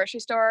the grocery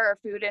store or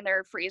food in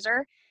their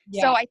freezer.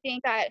 Yeah. So I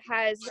think that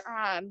has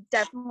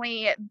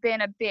definitely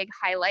been a big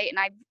highlight, and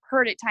I've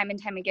heard it time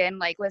and time again,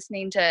 like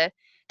listening to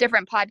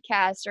different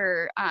podcasts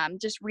or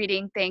just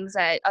reading things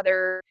that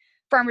other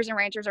farmers and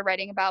ranchers are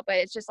writing about. But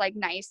it's just like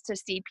nice to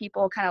see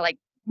people kind of like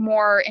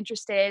more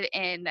interested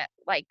in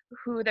like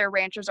who their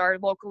ranchers are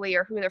locally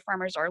or who their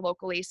farmers are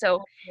locally.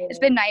 So it's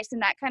been nice in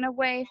that kind of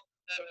way.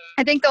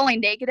 I think the only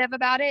negative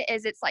about it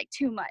is it's like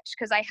too much,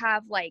 because I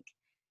have like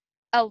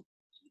a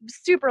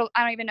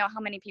I don't even know how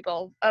many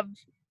people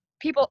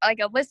like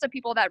a list of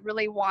people that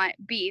really want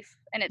beef,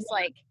 and it's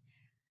like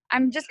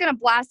I'm just gonna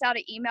blast out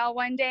an email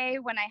one day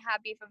when I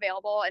have beef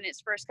available, and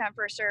it's first come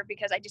first serve,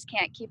 because I just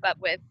can't keep up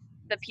with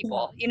the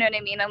people. You know what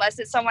I mean? Unless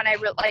it's someone I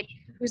really like,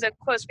 who's a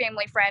close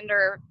family friend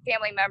or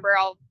family member,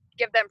 I'll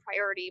give them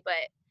priority.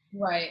 But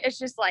Right. it's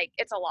just like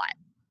it's a lot.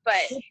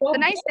 But the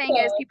nice thing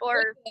is people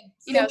are,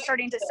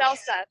 starting to sell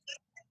stuff.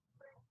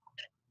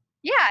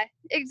 Yeah,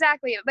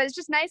 exactly. But it's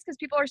just nice because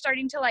people are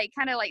starting to like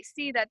kind of like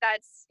see that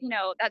that's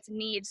a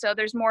need. So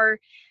there's more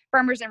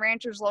farmers and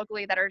ranchers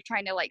locally that are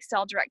trying to like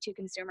sell direct to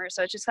consumers.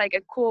 So it's just like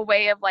a cool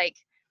way of like,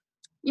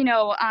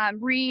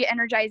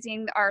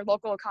 re-energizing our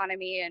local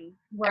economy and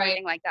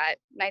everything like that.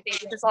 And I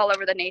think it's all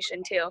over the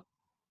nation too.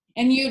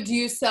 And do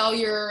you sell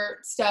your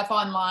stuff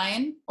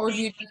online, or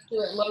do you just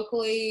do it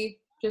locally,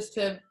 just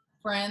to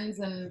friends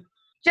and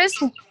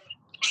just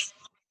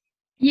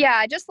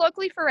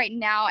locally for right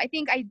now. I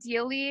think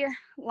ideally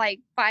like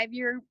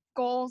 5-year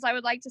goals, I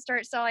would like to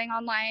start selling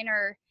online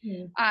or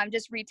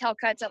just retail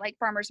cuts at like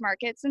farmers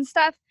markets and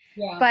stuff.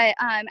 Yeah. But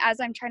as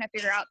I'm trying to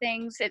figure out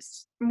things,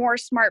 it's more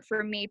smart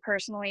for me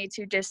personally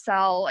to just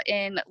sell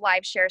in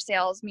live share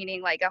sales,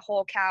 meaning like a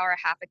whole cow or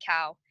a half a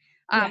cow.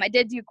 I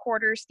did do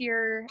quarter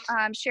steer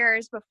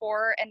shares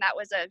before, and that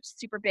was a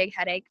super big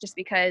headache just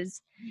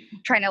because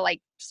trying to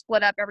like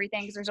split up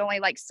everything, because there's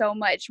only like so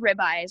much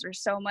ribeyes or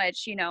so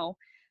much,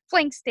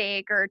 flank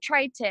steak or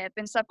tri-tip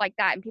and stuff like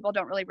that, and people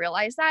don't really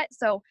realize that.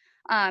 So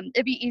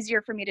it'd be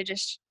easier for me to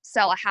just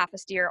sell a half a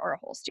steer or a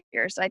whole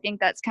steer. So I think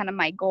that's kind of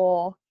my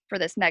goal for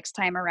this next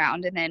time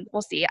around, and then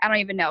we'll see. I don't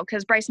even know,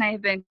 because Bryce and I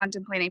have been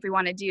contemplating if we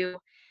want to do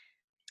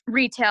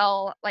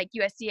retail like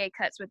USDA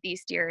cuts with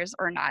these steers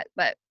or not,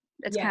 but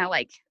it's kind of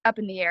like up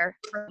in the air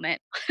for a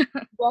moment.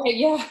 Right,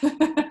 yeah.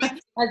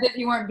 As if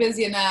you weren't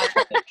busy enough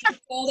to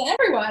sell to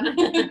everyone.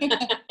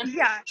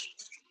 Yeah,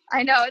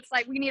 I know. It's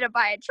like we need to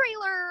buy a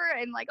trailer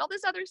and like all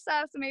this other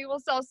stuff. So maybe we'll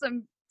sell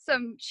some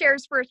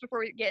shares first before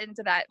we get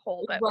into that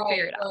hole, but we'll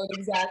figure it out. Right,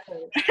 exactly.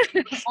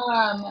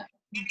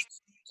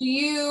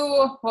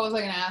 What was I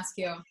going to ask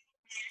you?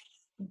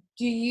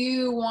 Do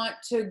you want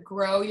to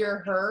grow your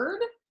herd?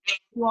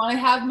 You want to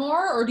have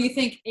more, or do you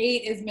think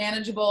 8 is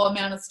manageable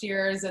amount of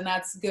steers and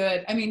that's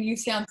good? I mean, you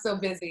sound so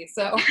busy,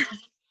 so.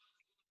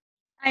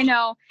 I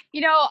know.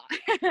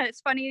 It's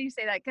funny you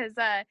say that, because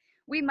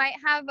we might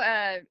have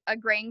a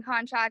grain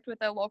contract with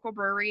a local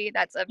brewery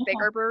that's a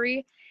bigger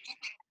brewery.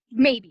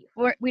 Maybe.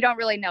 We don't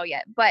really know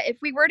yet. But if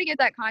we were to get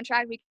that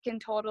contract, we can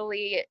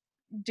totally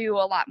do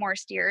a lot more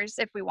steers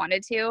if we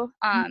wanted to.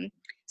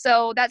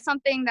 So that's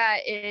something that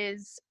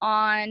is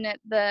on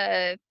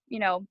the,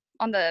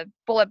 on the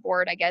bullet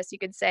board, I guess you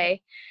could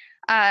say.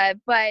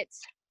 But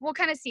we'll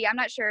kind of see. I'm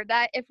not sure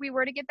that if we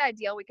were to get that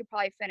deal, we could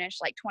probably finish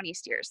like 20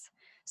 steers.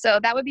 So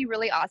that would be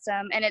really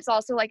awesome. And it's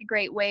also like a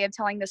great way of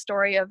telling the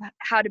story of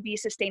how to be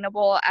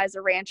sustainable as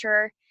a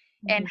rancher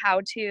and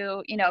how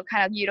to,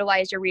 kind of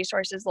utilize your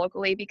resources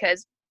locally,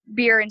 because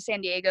beer in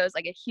San Diego is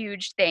like a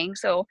huge thing.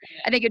 So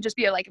I think it'd just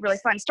be like a really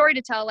fun story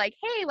to tell, like,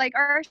 hey, like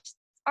our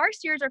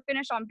steers are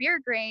finished on beer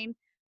grain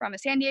from a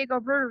San Diego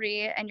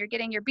brewery, and you're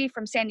getting your beef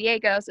from San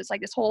Diego. So it's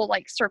like this whole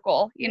like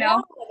circle, Yeah,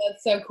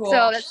 that's so cool.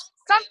 So that's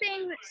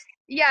something,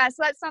 so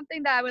that's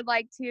something that I would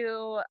like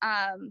to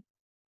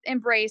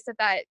embrace if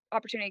that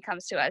opportunity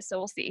comes to us. So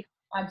we'll see.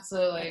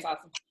 Absolutely. That's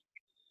awesome.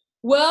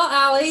 Well,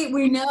 Allie,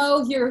 we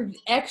know you're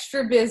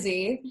extra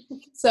busy,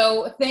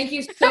 so thank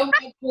you so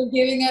much for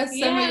giving us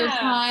some of your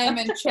time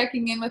and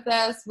checking in with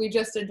us. We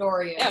just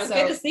adore you. Yeah, it was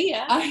good to see you.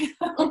 I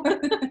know.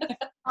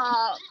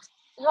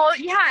 Well,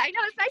 yeah, I know.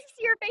 It's nice to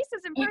see your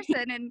faces in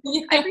person, and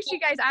I appreciate you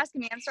guys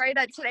asking me. I'm sorry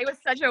that today was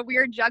such a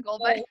weird juggle,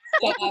 but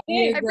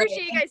I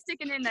appreciate you guys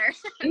sticking in there.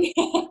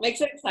 Makes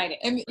it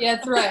exciting. Yeah,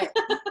 that's right.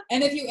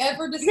 And if you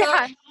ever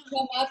decide to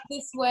come up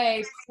this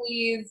way,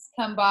 please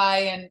come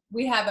by, and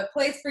we have a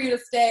place for you to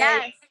stay.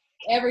 Yes.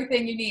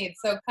 Everything you need.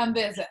 So come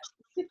visit.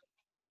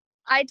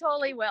 I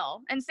totally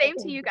will. And same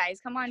to you guys.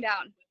 Come on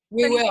down.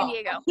 We Sunny will. San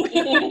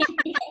Diego.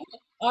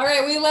 All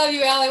right. We love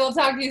you, Allie. We'll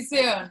talk to you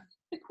soon.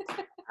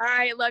 All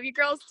right. Love you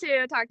girls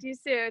too. Talk to you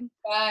soon.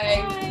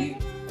 Bye.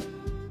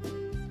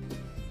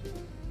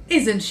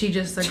 Isn't she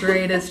just the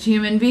greatest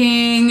human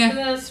being?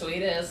 The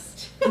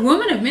sweetest.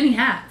 Woman of many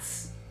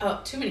hats. Oh,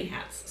 too many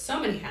hats. So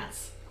many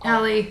hats. All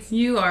Allie, hats.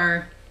 you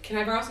are Can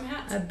I borrow some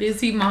hats? a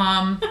busy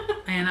mom,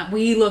 and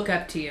we look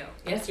up to you.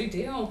 Yes, we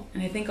do.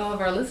 And I think all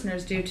of our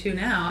listeners do too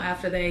now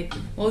after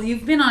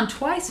you've been on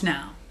twice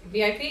now.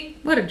 VIP.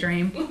 What a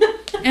dream.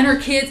 And her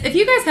kids, if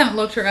you guys haven't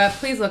looked her up,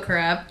 please look her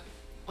up.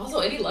 Also,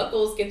 any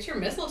locals, get your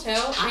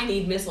mistletoe. I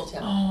need mistletoe.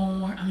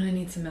 Oh, I'm going to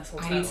need some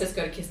mistletoe. I need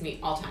Cisco to kiss me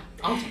all time.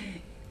 All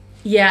time.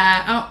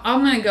 Yeah,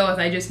 I'm going to go with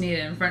I just need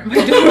it in front of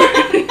my door.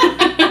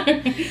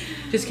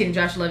 Just kidding,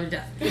 Josh, I love you to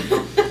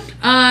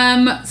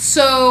death.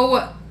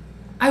 So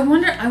I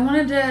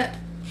wanted to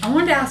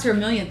ask her a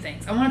million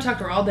things. I want to talk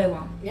to her all day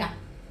long. Yeah.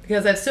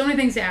 Because I have so many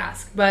things to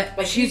ask, but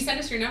Can you send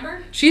us your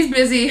number? she's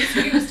busy. We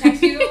can just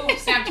text you,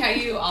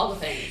 Snapchat you, all the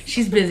things.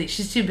 She's busy.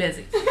 She's too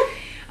busy.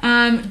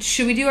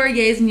 Should we do our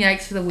yays and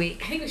yikes for the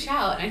week? I think we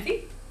shall, and I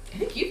think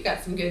you've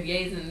got some good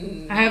yays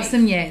and I have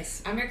some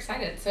yays. I'm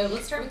excited. So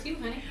let's start with you,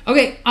 honey.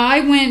 Okay,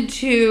 I went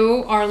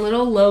to our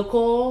little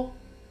local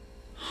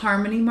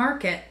Harmony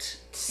Market.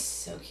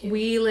 So cute.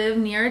 We live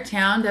near a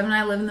town. Deb and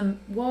I live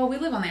we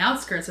live on the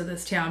outskirts of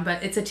this town,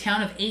 but it's a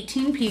town of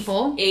 18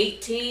 people.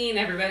 18,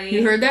 everybody.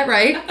 You heard that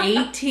right,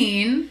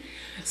 18.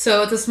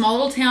 So it's a small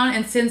little town,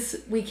 and since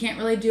we can't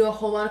really do a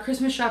whole lot of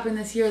Christmas shopping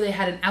this year, they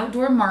had an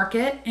outdoor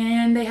market,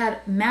 and they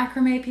had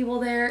macrame people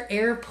there,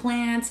 air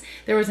plants.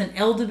 There was an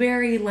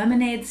elderberry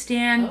lemonade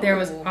stand. There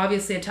was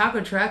obviously a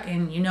taco truck,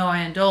 and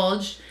I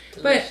indulged.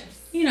 Delicious. But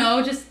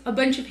just a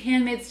bunch of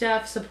handmade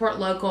stuff, support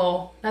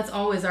local. That's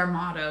always our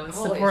motto, is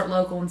support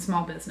local and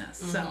small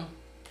business. Mm-hmm.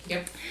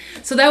 Yep.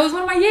 So that was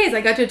one of my yays.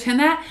 I got to attend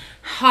that.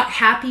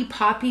 Happy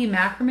Poppy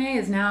Macrame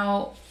is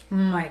now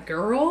my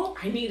girl.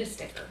 I need a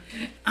sticker.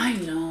 I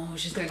know.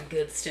 She's got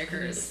good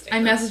stickers. Sticker. I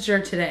messaged her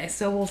today,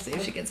 so we'll see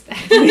if she gets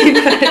back to me.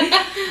 But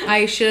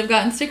I should have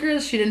gotten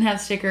stickers. She didn't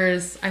have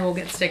stickers. I will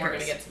get stickers. We're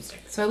going to get some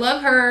stickers. So I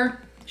love her.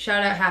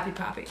 Shout out Happy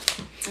Poppy.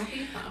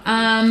 Happy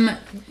Poppy.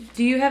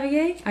 Do you have a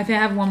yay? I think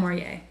I have one more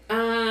yay.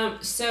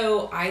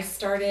 So I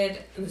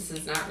started, this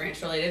is not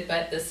ranch related,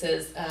 but this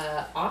is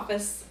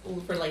office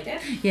related.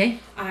 Yay.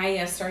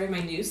 I started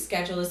my new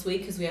schedule this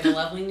week because we have a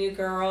lovely new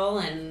girl,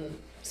 and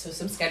so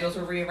some schedules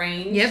were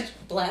rearranged. Yep.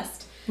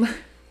 Blessed.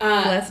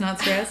 Blessed, not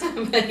stressed.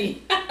 But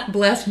yeah.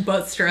 Blessed,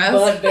 but stressed.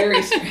 But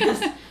very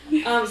stressed.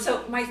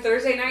 So my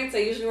Thursday nights, I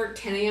usually work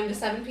 10 a.m. to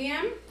 7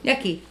 p.m.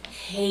 Yucky.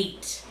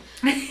 Hate.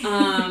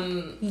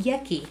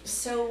 Yucky.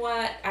 So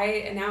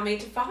I now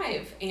made to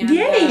 5. And,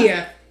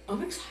 Yay!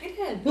 I'm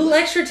excited. A little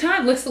extra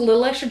time. Looks a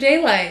little extra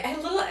daylight. A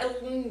little,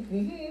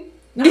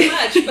 not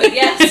much, but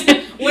yes.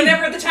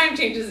 Whenever the time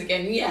changes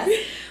again, yes.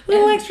 A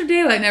little extra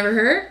daylight never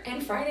hurt.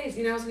 And Fridays,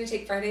 I was going to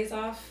take Fridays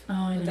off. Oh,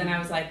 I know. But then I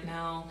was like,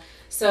 no.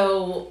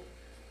 So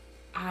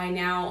I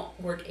now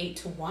work 8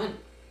 to 1.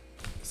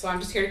 So I'm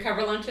just here to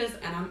cover lunches,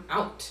 and I'm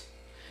out.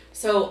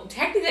 So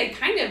technically, I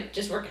kind of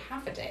just work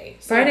half a day.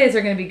 So Fridays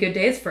are going to be good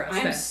days for us.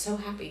 I'm then. so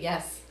happy,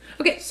 yes.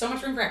 Okay. So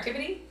much room for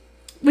activity.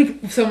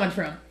 So much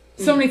room.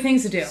 So many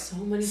things to do.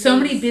 So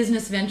many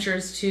business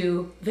ventures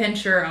to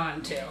venture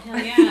onto. Hell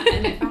yeah.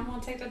 And if I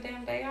won't take the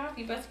damn day off,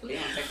 you best believe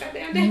I'll take that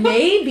damn day off.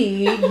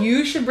 Maybe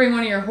you should bring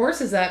one of your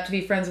horses up to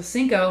be friends with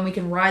Cinco, and we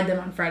can ride them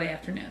on Friday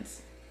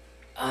afternoons.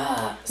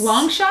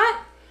 Long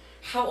shot?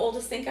 How old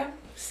is Cinco?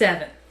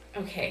 7.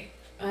 Okay.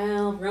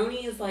 Well,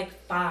 Roni is like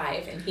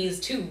 5, and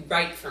he's too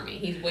ripe for me.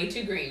 He's way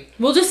too green.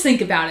 We'll just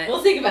think about it.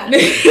 We'll think about it.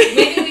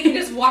 Maybe we can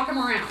just walk him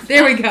around.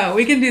 There we go.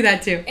 We can do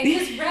that too. And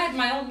his Red,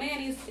 my old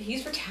man,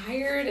 he's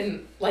retired,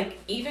 and like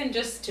even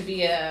just to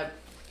be an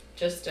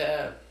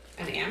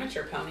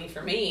amateur pony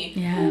for me.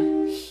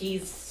 Yeah.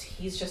 He's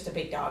just a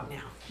big dog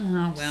now.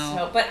 Oh well.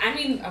 So, but I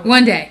mean,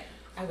 one day.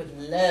 I would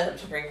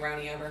love to bring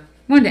Roni over.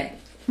 One day.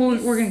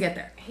 We're gonna get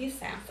there. He's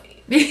sassy.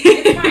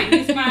 It's fine.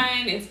 He's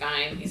fine. It's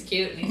fine. He's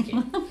cute and he's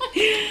cute.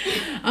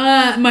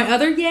 My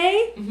other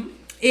yay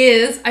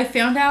is I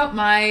found out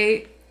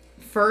my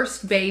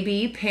first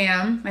baby,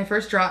 Pam, my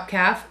first drop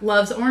calf,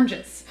 loves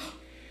oranges.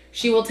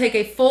 She will take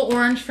a full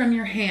orange from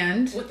your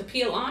hand. With the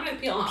peel on or the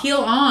peel off? Peel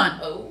on.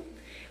 Oh.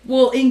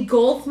 Will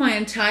engulf my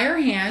entire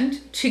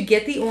hand to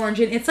get the orange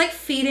in. It's like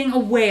feeding a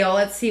whale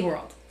at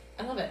SeaWorld.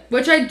 I love it.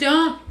 Which I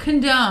don't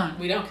condone.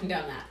 We don't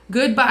condone that.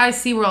 Goodbye,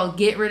 SeaWorld.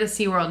 Get rid of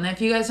SeaWorld. And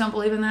if you guys don't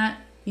believe in that,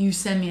 you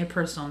send me a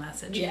personal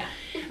message. Yeah.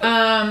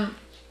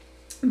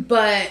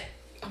 But...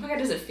 Oh my God,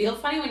 does it feel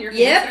funny when your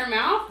hand's in her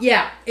mouth?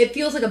 Yeah. It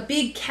feels like a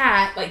big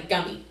cat. Like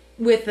gummy.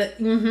 With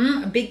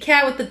a big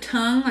cat with the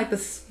tongue, like the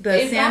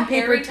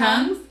sandpaper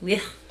tongue. Yeah.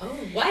 Oh,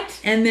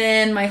 what? And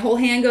then my whole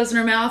hand goes in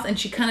her mouth, and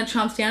she kind of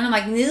chomps down. I'm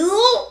like,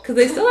 no, because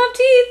they still have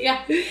teeth.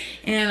 Yeah.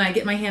 And I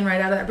get my hand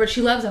right out of that. But she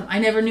loves them. I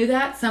never knew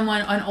that.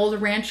 An older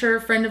rancher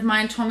friend of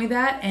mine told me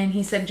that, and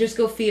he said, just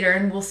go feed her,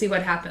 and we'll see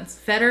what happens.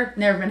 Fed her,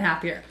 never been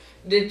happier.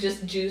 Did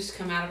just juice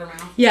come out of her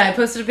mouth? Yeah, I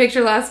posted a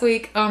picture last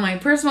week on my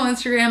personal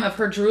Instagram of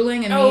her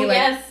drooling and me. Like,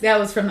 yes. That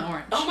was from the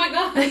orange. Oh my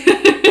god.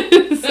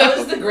 That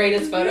was the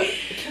greatest photo.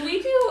 Can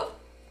we do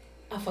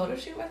a photo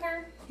shoot with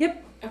her?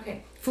 Yep.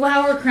 Okay.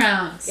 Flower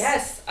crowns.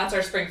 Yes, that's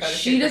our spring photo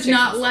shoot. She does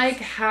not like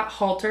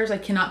halters. I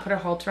cannot put a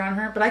halter on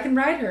her, but I can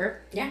ride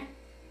her. Yeah.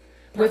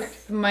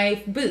 With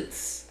my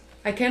boots.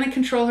 I kind of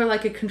control her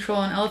like I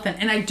control an elephant.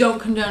 And I don't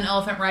condone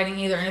elephant riding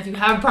either. And if you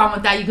have a problem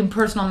with that, you can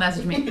personal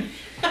message me.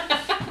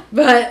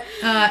 But,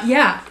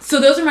 yeah. So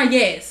those are my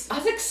yays.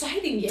 That's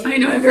exciting, yay. I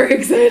know, I'm very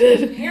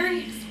excited.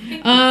 Very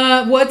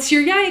exciting. What's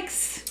your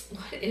yikes?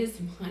 What is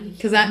mine?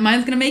 Because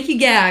mine's going to make you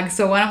gag,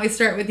 so why don't we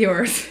start with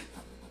yours?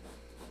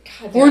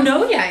 God, Or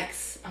no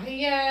yikes.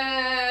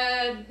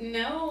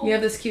 No. You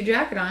have this cute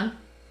jacket on.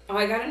 Oh,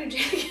 I got a new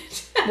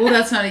jacket. Well,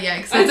 that's not a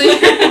yikes. I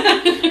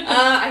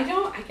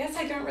guess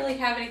I don't really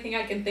have anything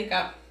I can think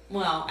of.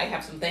 Well, I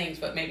have some things,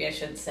 but maybe I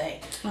shouldn't say.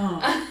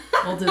 Oh,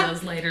 we'll do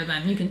those later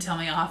then. You can tell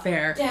me off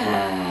air.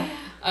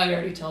 I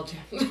already told you.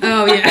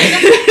 Oh, yeah.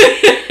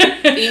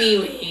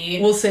 Anyway.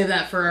 We'll save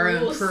that for our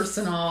own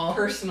personal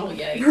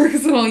yikes.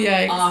 Personal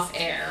yikes. Off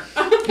air.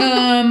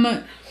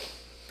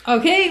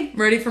 Okay,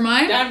 ready for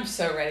mine? I'm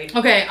so ready.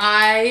 Okay,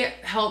 I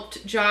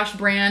helped Josh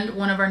brand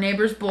one of our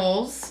neighbor's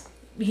bulls.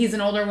 He's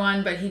an older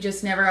one, but he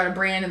just never got a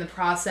brand in the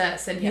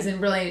process, and he's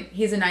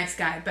a nice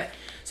guy. But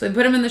so we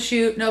put him in the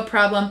chute, no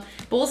problem.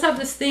 Bulls have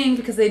this thing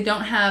because they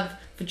don't have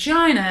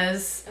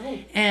vaginas,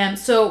 and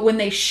so when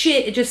they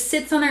shit, it just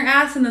sits on their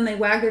ass, and then they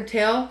wag their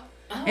tail.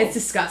 Oh. It's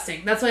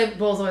disgusting. That's why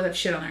bulls always have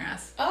shit on their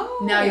ass. Oh.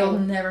 Now you'll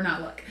never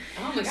not look.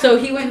 Oh my god. So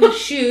he went in the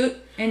chute,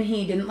 and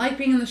he didn't like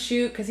being in the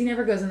chute because he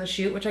never goes in the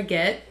chute, which I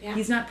get. Yeah.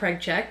 He's not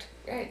preg checked.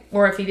 Right.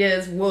 Or if he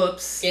is,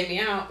 whoops. Get me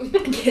out.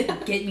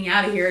 get me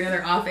out of here.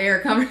 Another off-air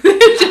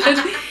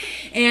conversation.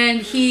 And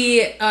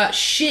he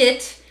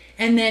shit,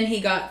 and then he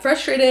got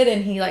frustrated,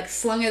 and he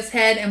slung his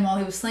head, and while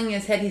he was slinging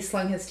his head, he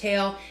slung his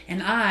tail,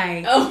 and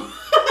I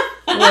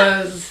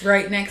was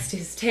right next to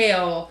his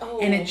tail,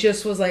 and it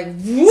just was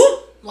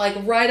whoop,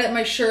 right at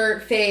my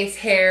shirt, face,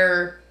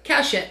 hair,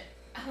 cow shit.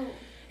 Oh.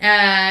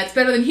 It's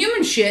better than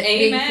human shit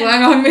being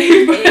flung on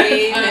me. But,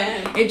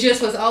 it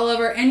just was all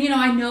over. And,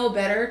 I know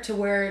better to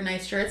wear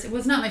nice shirts. It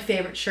was not my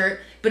favorite shirt,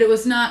 but it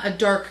was not a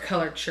dark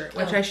colored shirt,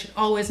 which I should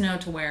always know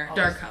to wear.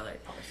 Dark colored.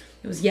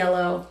 It was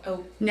yellow.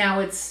 Oh.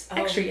 Now it's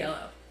extra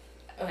yellow.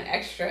 Oh, an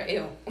extra,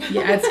 ew.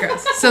 Yeah, it's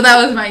gross. So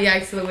that was my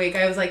yikes of the week.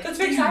 I was like... That's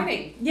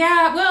exciting.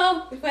 Yeah,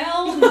 well, you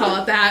can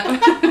call it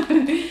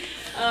that.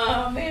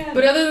 Oh, man.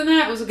 But other than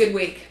that, it was a good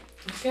week.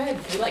 Good.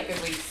 We like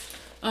good weeks.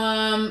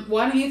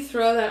 Why don't you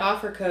throw that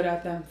offer code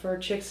at them for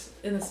Chicks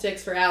in the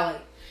Sticks for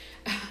Allie?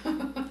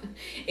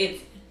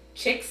 It's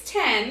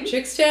Chicks10.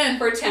 Chicks10.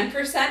 For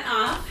 10%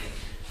 off.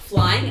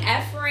 Flying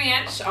F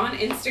Ranch on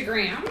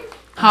Instagram.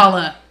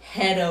 Holla.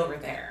 Head over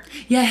there.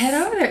 Yeah, head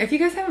over there. If you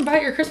guys haven't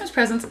bought your Christmas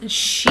presents,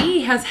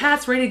 she has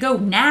hats ready to go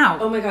now.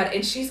 Oh my god,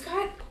 and she's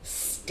got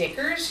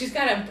stickers. She's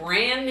got a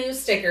brand new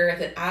sticker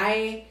that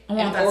I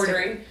am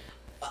ordering.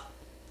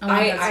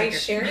 I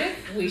shared it.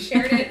 We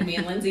shared it. Me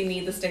and Lindsay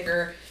need the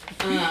sticker.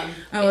 I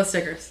love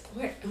stickers.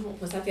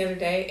 Was that the other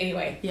day?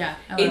 Anyway. Yeah,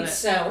 I love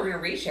it. We're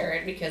going to reshare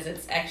it because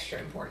it's extra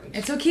important.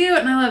 It's so cute,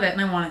 and I love it,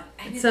 and I want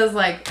it. It says,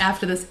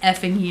 after this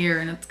effing year,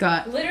 and it's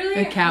got literally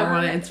a cow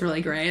on it. It's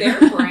really great. Their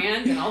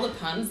brand and all the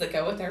puns that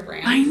go with their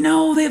brand. I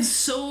know. They have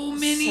so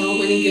many. So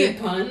many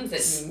good puns.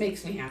 It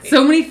makes me happy.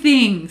 So many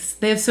things.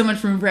 They have so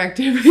much room for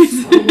activity.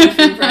 So much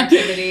room for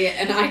activity,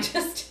 and I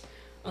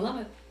love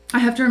it. I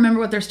have to remember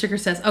what their sticker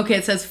says. Okay,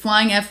 it says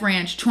Flying F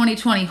Ranch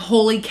 2020.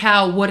 Holy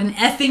cow, what an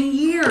effing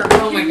year.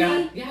 Oh my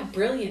god. Yeah,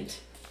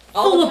 brilliant.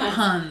 Full of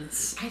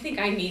puns. I think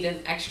I need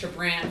an extra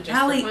brand just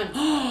Allie, for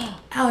puns.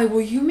 Allie, will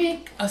you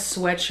make a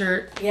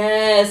sweatshirt?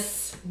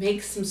 Yes.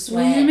 Make some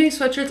sweat. Will you make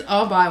sweatshirts?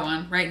 I'll buy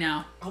one right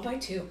now. I'll buy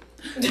 2. All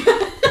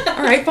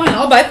right, fine.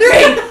 I'll buy 3.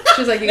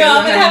 She's like, you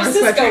I'm going to have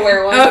Cisco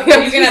wear one.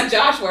 Okay. You can have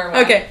Josh wear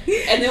one. Okay.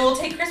 And then we'll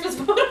take Christmas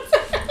photos.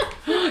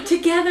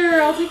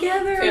 Together, all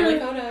together. Family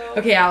photo.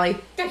 Okay, Allie.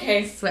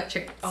 Okay.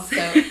 Sweatshirt. Also,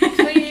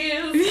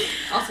 please.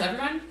 Also,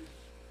 everyone,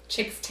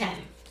 Chicks10.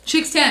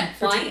 Chicks10.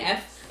 Flying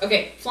F.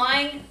 Okay,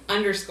 flying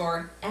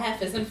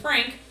 _F as in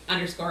Frank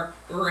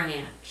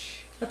 _ranch.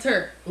 That's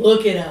her.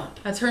 Look it up.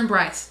 That's her and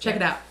Bryce. Check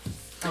it out.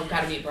 Oh,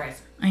 gotta meet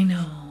Bryce. I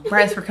know.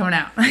 Bryce for coming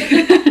out.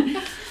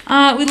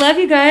 We love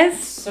you guys.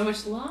 So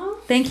much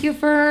love. Thank you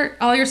for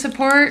all your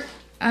support.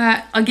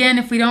 Again,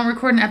 if we don't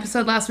record an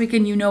episode next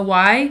weekend, you know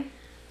why.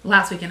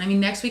 Because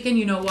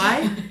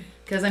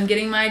I'm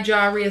getting my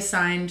jaw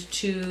reassigned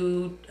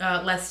to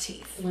less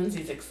teeth.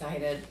 Lindsay's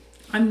excited.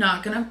 I'm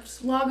not going to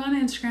log on to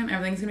Instagram.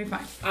 Everything's going to be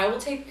fine. I will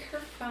take her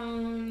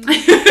phone.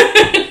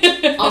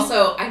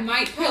 Also, I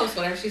might post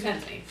whatever she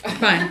sends me.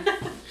 Fine.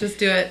 Just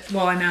do it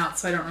while I'm out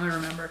so I don't really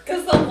remember.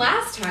 Because the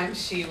last time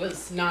she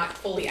was not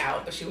fully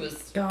out, but she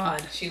was on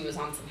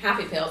some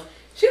happy pills.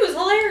 She was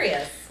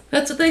hilarious.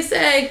 That's what they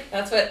say.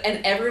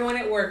 And everyone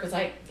at work was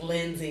like,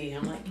 Lindsay.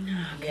 I'm like,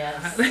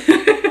 yes.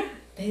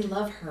 They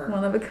love her.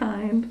 One of a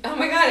kind. Oh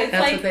my God, it's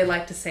That's like what they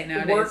like to say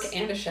nowadays. work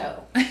and a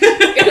show. You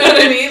know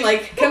what I mean?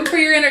 Like, come for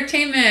your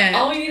entertainment.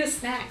 all we need is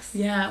snacks.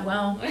 Yeah,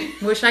 well,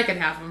 wish I could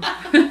have them.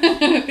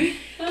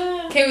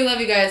 Okay, we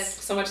love you guys.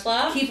 So much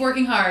love. Keep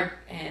working hard.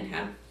 And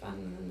have fun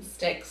in the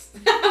sticks.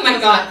 Oh my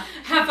God.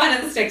 Have fun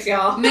in the sticks,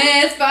 y'all.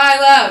 Miss by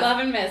love. Love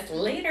and miss.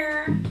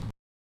 Later.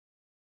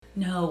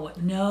 No,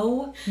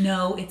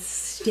 it's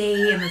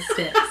stay in the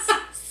sticks.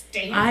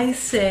 Stay. I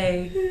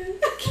say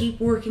keep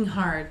working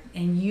hard,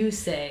 and you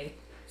say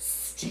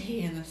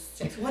Stay in the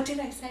sticks. What did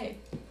I say?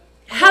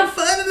 have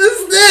fun in the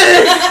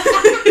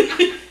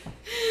sticks.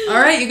 All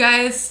right, you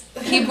guys,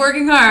 keep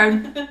working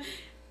hard.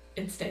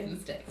 And stay in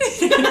the sticks.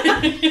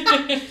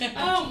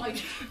 Oh my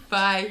God.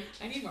 Bye.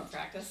 I need more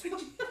practice.